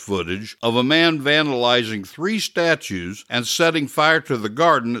surveillance footage of a man vandalizing 3 statues and setting fire to the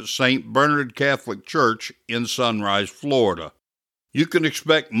garden at St. Bernard Catholic Church in Sunrise, Florida. You can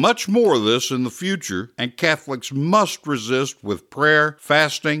expect much more of this in the future, and Catholics must resist with prayer,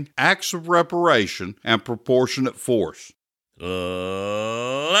 fasting, acts of reparation, and proportionate force.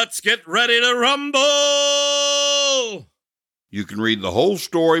 Let's get ready to rumble! You can read the whole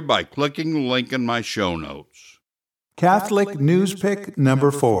story by clicking the link in my show notes. Catholic news pick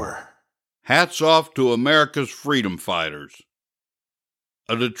number 4. Hats off to America's freedom fighters.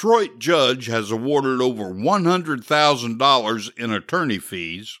 A Detroit judge has awarded over $100,000 in attorney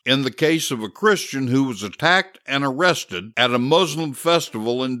fees in the case of a Christian who was attacked and arrested at a Muslim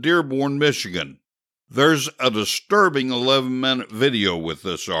festival in Dearborn, Michigan. There's a disturbing 11-minute video with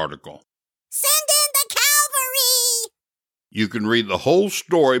this article. Send in the cavalry! You can read the whole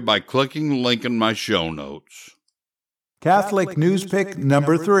story by clicking the link in my show notes. Catholic news pick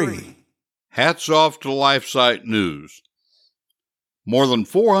number 3. Hats off to LifeSite News. More than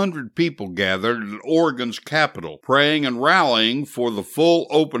 400 people gathered at Oregon's Capitol, praying and rallying for the full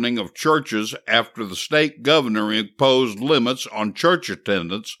opening of churches after the state governor imposed limits on church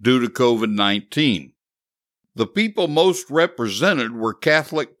attendance due to COVID-19. The people most represented were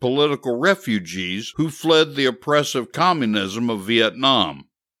Catholic political refugees who fled the oppressive communism of Vietnam.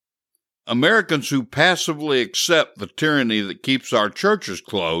 Americans who passively accept the tyranny that keeps our churches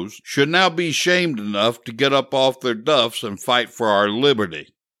closed should now be shamed enough to get up off their duffs and fight for our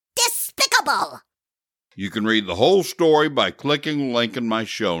liberty. Despicable! You can read the whole story by clicking the link in my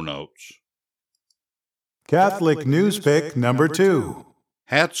show notes. Catholic Newspick number 2.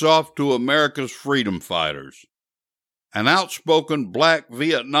 Hats off to America's freedom fighters. An outspoken black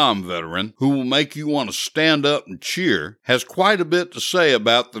Vietnam veteran who will make you want to stand up and cheer has quite a bit to say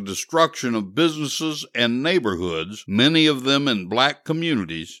about the destruction of businesses and neighborhoods, many of them in black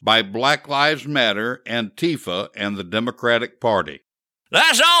communities, by Black Lives Matter, Antifa, and the Democratic Party.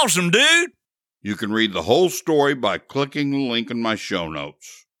 That's awesome, dude! You can read the whole story by clicking the link in my show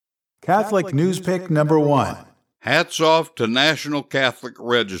notes. Catholic Newspick number 1. Hats off to National Catholic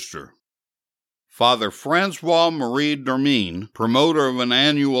Register. Father Francois-Marie Dermine, promoter of an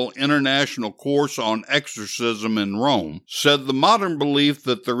annual international course on exorcism in Rome, said the modern belief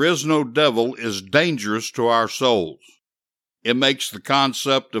that there is no devil is dangerous to our souls. It makes the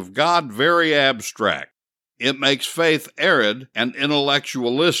concept of God very abstract. It makes faith arid and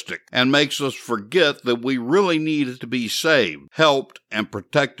intellectualistic and makes us forget that we really need to be saved, helped, and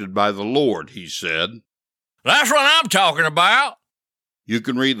protected by the Lord, he said. That's what I'm talking about! You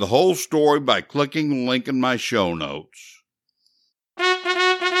can read the whole story by clicking the link in my show notes. I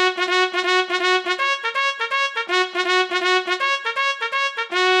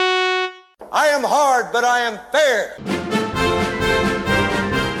am hard, but I am fair.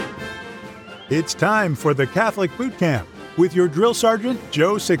 It's time for the Catholic Boot Camp with your drill sergeant,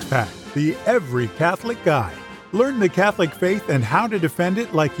 Joe Sixpack, the Every Catholic Guy. Learn the Catholic faith and how to defend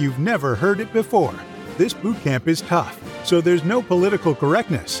it like you've never heard it before. This boot camp is tough, so there's no political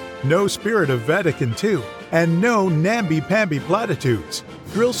correctness, no spirit of Vatican II, and no namby-pamby platitudes.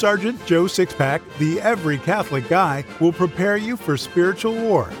 Drill Sergeant Joe Sixpack, the Every Catholic Guy, will prepare you for spiritual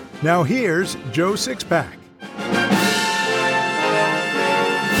war. Now here's Joe Sixpack.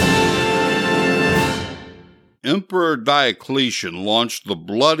 Emperor Diocletian launched the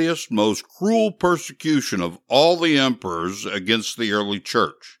bloodiest, most cruel persecution of all the emperors against the early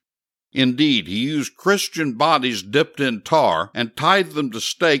church. Indeed, he used Christian bodies dipped in tar and tied them to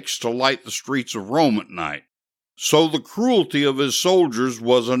stakes to light the streets of Rome at night. So the cruelty of his soldiers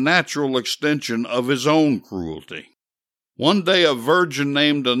was a natural extension of his own cruelty. One day a virgin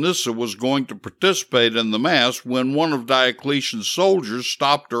named Anissa was going to participate in the Mass when one of Diocletian's soldiers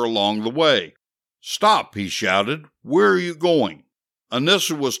stopped her along the way. "Stop," he shouted. "Where are you going?"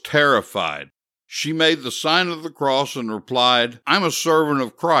 Anissa was terrified. She made the sign of the cross and replied, "I'm a servant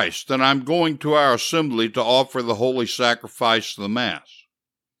of Christ, and I'm going to our assembly to offer the holy sacrifice of the Mass."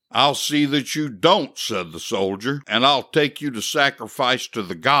 "I'll see that you don't," said the soldier, "and I'll take you to sacrifice to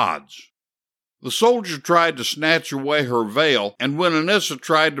the gods." The soldier tried to snatch away her veil, and when Anissa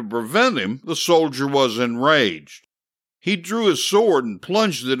tried to prevent him, the soldier was enraged. He drew his sword and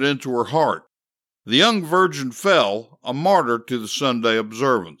plunged it into her heart. The young virgin fell, a martyr to the Sunday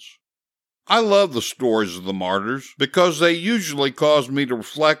observance. I love the stories of the martyrs because they usually cause me to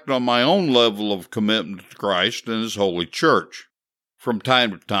reflect on my own level of commitment to Christ and His Holy Church. From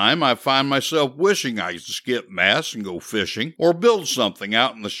time to time, I find myself wishing I could skip Mass and go fishing or build something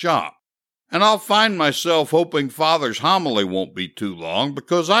out in the shop. And I'll find myself hoping Father's homily won't be too long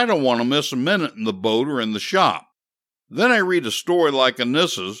because I don't want to miss a minute in the boat or in the shop. Then I read a story like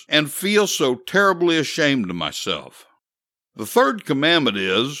Anissa's and feel so terribly ashamed of myself. The third commandment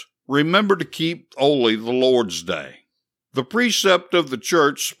is, remember to keep holy the Lord's Day. The precept of the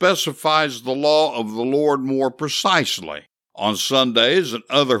Church specifies the law of the Lord more precisely. On Sundays and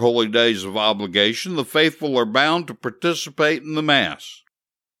other holy days of obligation, the faithful are bound to participate in the Mass.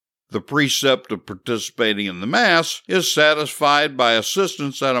 The precept of participating in the Mass is satisfied by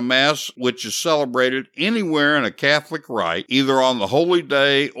assistance at a Mass which is celebrated anywhere in a Catholic rite, either on the holy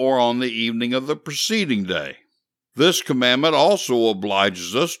day or on the evening of the preceding day. This commandment also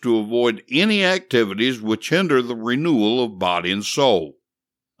obliges us to avoid any activities which hinder the renewal of body and soul.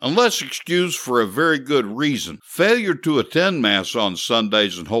 Unless excused for a very good reason, failure to attend Mass on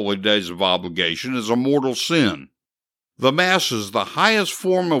Sundays and holy days of obligation is a mortal sin. The Mass is the highest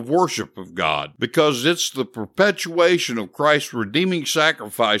form of worship of God because it's the perpetuation of Christ's redeeming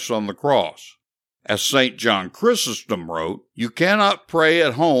sacrifice on the cross. As St. John Chrysostom wrote, you cannot pray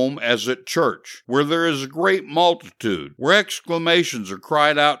at home as at church, where there is a great multitude, where exclamations are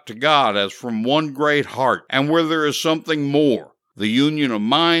cried out to God as from one great heart, and where there is something more, the union of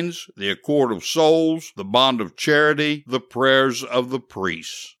minds, the accord of souls, the bond of charity, the prayers of the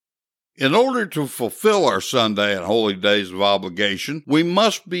priests. In order to fulfill our Sunday and holy days of obligation, we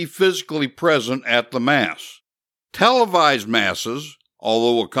must be physically present at the Mass. Televised Masses,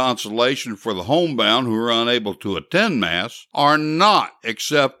 although a consolation for the homebound who are unable to attend Mass, are not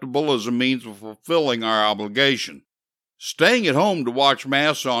acceptable as a means of fulfilling our obligation. Staying at home to watch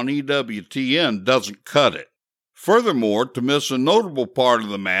Mass on EWTN doesn't cut it. Furthermore, to miss a notable part of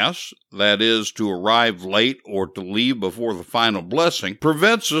the Mass, that is, to arrive late or to leave before the final blessing,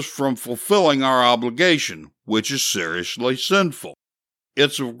 prevents us from fulfilling our obligation, which is seriously sinful.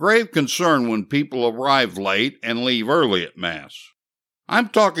 It's of grave concern when people arrive late and leave early at Mass. I'm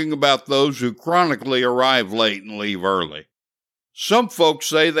talking about those who chronically arrive late and leave early. Some folks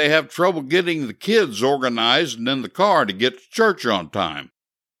say they have trouble getting the kids organized and in the car to get to church on time.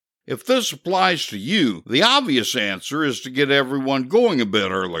 If this applies to you, the obvious answer is to get everyone going a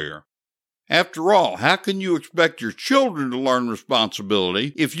bit earlier. After all, how can you expect your children to learn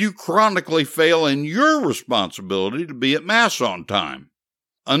responsibility if you chronically fail in your responsibility to be at Mass on time?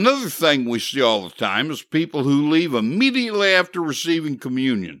 Another thing we see all the time is people who leave immediately after receiving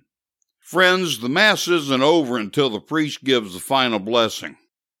communion. Friends, the Mass isn't over until the priest gives the final blessing.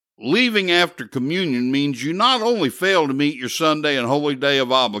 Leaving after communion means you not only fail to meet your Sunday and holy day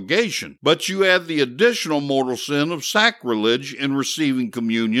of obligation, but you add the additional mortal sin of sacrilege in receiving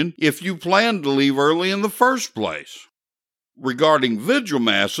communion if you plan to leave early in the first place. Regarding vigil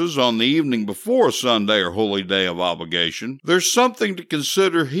masses on the evening before a Sunday or holy day of obligation, there's something to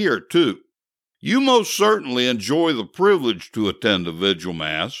consider here too. You most certainly enjoy the privilege to attend a vigil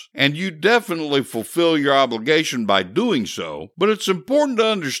mass, and you definitely fulfill your obligation by doing so, but it's important to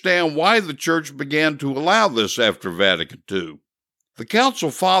understand why the Church began to allow this after Vatican II. The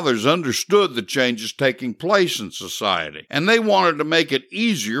Council Fathers understood the changes taking place in society, and they wanted to make it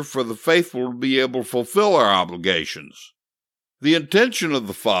easier for the faithful to be able to fulfill our obligations. The intention of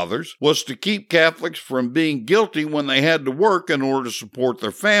the Fathers was to keep Catholics from being guilty when they had to work in order to support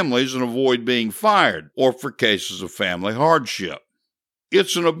their families and avoid being fired, or for cases of family hardship.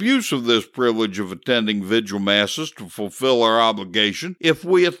 It's an abuse of this privilege of attending vigil masses to fulfill our obligation if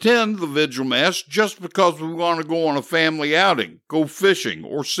we attend the vigil mass just because we want to go on a family outing, go fishing,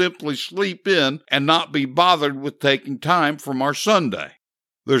 or simply sleep in and not be bothered with taking time from our Sunday.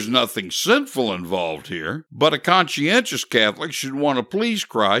 There's nothing sinful involved here, but a conscientious Catholic should want to please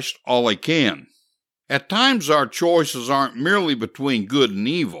Christ all he can. At times our choices aren't merely between good and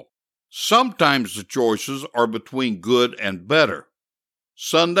evil. Sometimes the choices are between good and better.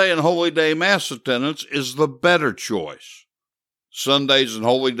 Sunday and Holy Day Mass attendance is the better choice. Sundays and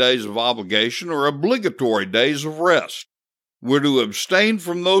holy days of obligation are obligatory days of rest. We're to abstain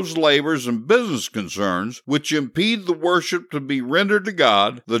from those labors and business concerns which impede the worship to be rendered to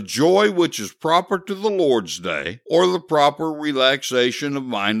God, the joy which is proper to the Lord's Day, or the proper relaxation of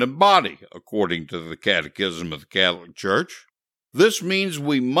mind and body, according to the Catechism of the Catholic Church. This means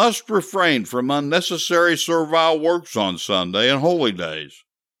we must refrain from unnecessary servile works on Sunday and holy days.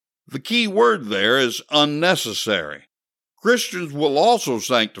 The key word there is unnecessary. Christians will also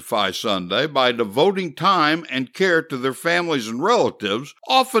sanctify Sunday by devoting time and care to their families and relatives,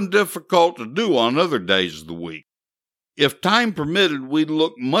 often difficult to do on other days of the week. If time permitted, we'd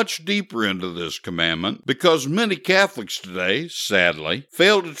look much deeper into this commandment because many Catholics today, sadly,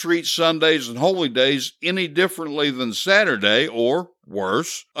 fail to treat Sundays and holy days any differently than Saturday or,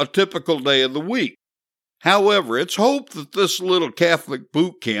 worse, a typical day of the week. However, it's hoped that this little Catholic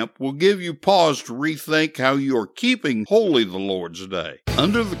boot camp will give you pause to rethink how you are keeping holy the Lord's Day.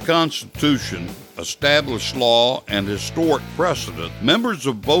 Under the Constitution, established law, and historic precedent, members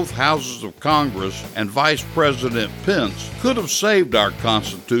of both houses of Congress and Vice President Pence could have saved our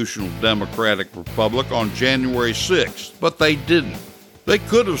constitutional democratic republic on January 6th, but they didn't. They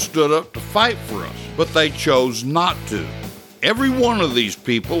could have stood up to fight for us, but they chose not to. Every one of these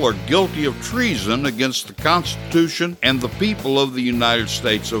people are guilty of treason against the Constitution and the people of the United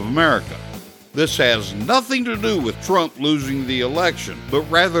States of America. This has nothing to do with Trump losing the election, but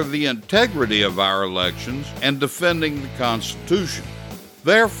rather the integrity of our elections and defending the Constitution.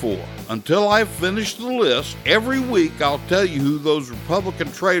 Therefore, until I've finished the list, every week I'll tell you who those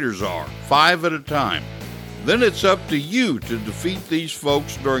Republican traitors are, 5 at a time. Then it's up to you to defeat these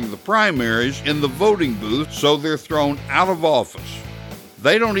folks during the primaries in the voting booth so they're thrown out of office.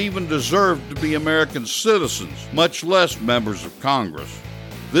 They don't even deserve to be American citizens, much less members of Congress.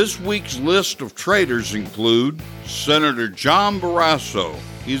 This week's list of traitors include Senator John Barrasso.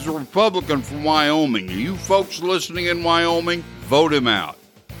 He's a Republican from Wyoming. You folks listening in Wyoming, vote him out.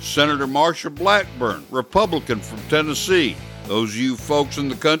 Senator Marsha Blackburn, Republican from Tennessee. Those of you folks in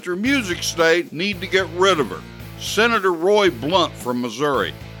the country music state need to get rid of her. Senator Roy Blunt from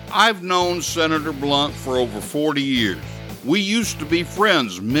Missouri. I've known Senator Blunt for over 40 years. We used to be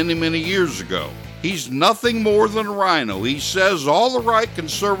friends many years ago. He's nothing more than a rhino. He says all the right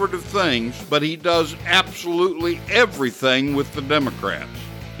conservative things, but he does absolutely everything with the Democrats.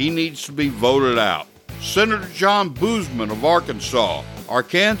 He needs to be voted out. Senator John Boozman of Arkansas.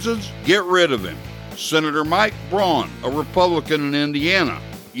 Arkansans, get rid of him. Senator Mike Braun, a Republican in Indiana.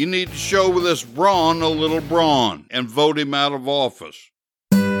 You need to show this Braun a little brawn and vote him out of office.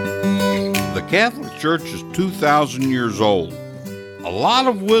 The Catholic Church is 2,000 years old. A lot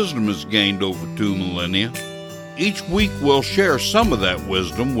of wisdom is gained over 2 millennia. Each week we'll share some of that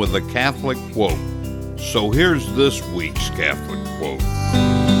wisdom with a Catholic quote. So here's this week's Catholic quote.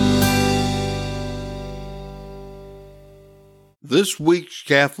 This week's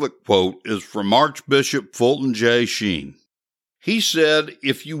Catholic quote is from Archbishop Fulton J. Sheen. He said,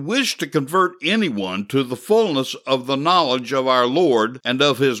 "If you wish to convert anyone to the fullness of the knowledge of our Lord and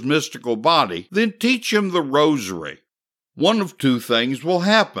of his mystical body, then teach him the rosary. One of two things will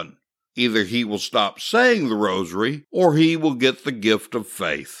happen. Either he will stop saying the rosary, or he will get the gift of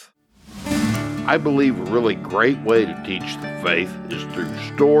faith." I believe a really great way to teach the faith is through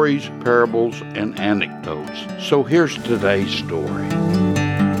stories, parables, and anecdotes. So here's today's story.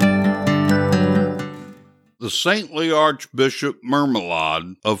 The saintly Archbishop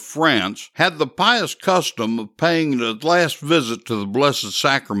Mermelade of France had the pious custom of paying the last visit to the Blessed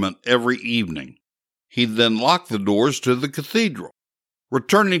Sacrament every evening. He'd then lock the doors to the cathedral.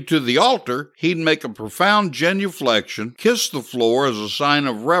 Returning to the altar, he'd make a profound genuflection, kiss the floor as a sign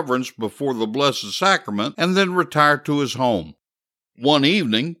of reverence before the Blessed Sacrament, and then retire to his home. One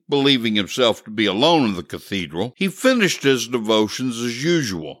evening, believing himself to be alone in the cathedral, he finished his devotions as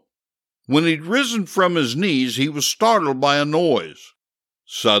usual. When he'd risen from his knees, he was startled by a noise.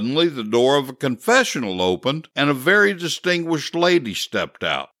 Suddenly, the door of a confessional opened, and a very distinguished lady stepped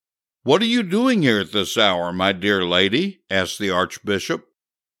out. "What are you doing here at this hour, my dear lady?" asked the Archbishop.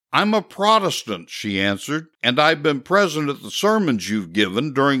 "I'm a Protestant," she answered, "and I've been present at the sermons you've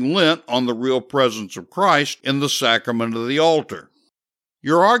given during Lent on the real presence of Christ in the sacrament of the altar.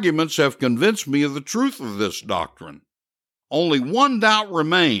 Your arguments have convinced me of the truth of this doctrine. Only one doubt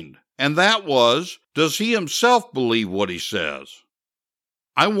remained, and that was, does he himself believe what he says?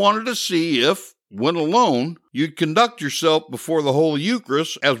 I wanted to see if, when alone, you'd conduct yourself before the Holy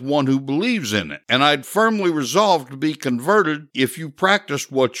Eucharist as one who believes in it, and I'd firmly resolved to be converted if you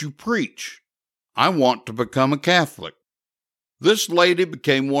practiced what you preach. I want to become a Catholic." This lady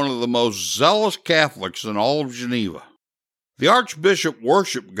became one of the most zealous Catholics in all of Geneva. The Archbishop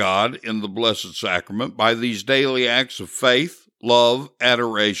worshiped God in the Blessed Sacrament by these daily acts of faith, love,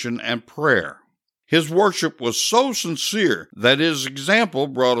 adoration, and prayer. His worship was so sincere that his example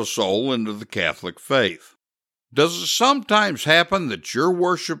brought a soul into the Catholic faith. Does it sometimes happen that your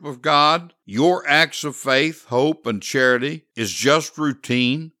worship of God, your acts of faith, hope, and charity is just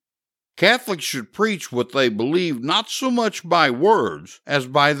routine? Catholics should preach what they believe not so much by words as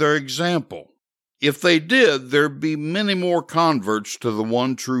by their example. If they did, there'd be many more converts to the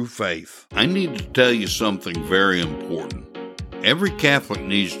one true faith. I need to tell you something very important. Every Catholic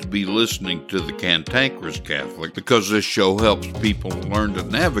needs to be listening to the Cantankerous Catholic because this show helps people learn to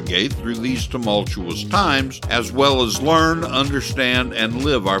navigate through these tumultuous times as well as learn, understand, and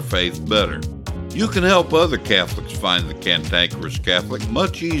live our faith better. You can help other Catholics find the Cantankerous Catholic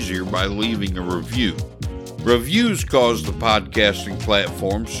much easier by leaving a review. Reviews cause the podcasting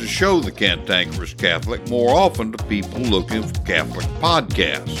platforms to show the Cantankerous Catholic more often to people looking for Catholic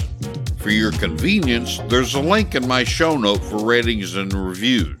podcasts. For your convenience, there's a link in my show note for ratings and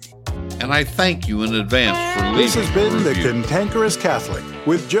reviews. And I thank you in advance for leaving. This has been a The review. Cantankerous Catholic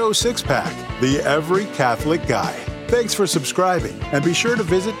with Joe Sixpack, the Every Catholic Guy. Thanks for subscribing, and be sure to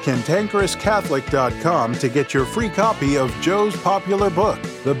visit cantankerouscatholic.com to get your free copy of Joe's popular book,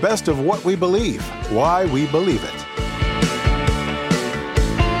 The Best of What We Believe, Why We Believe It.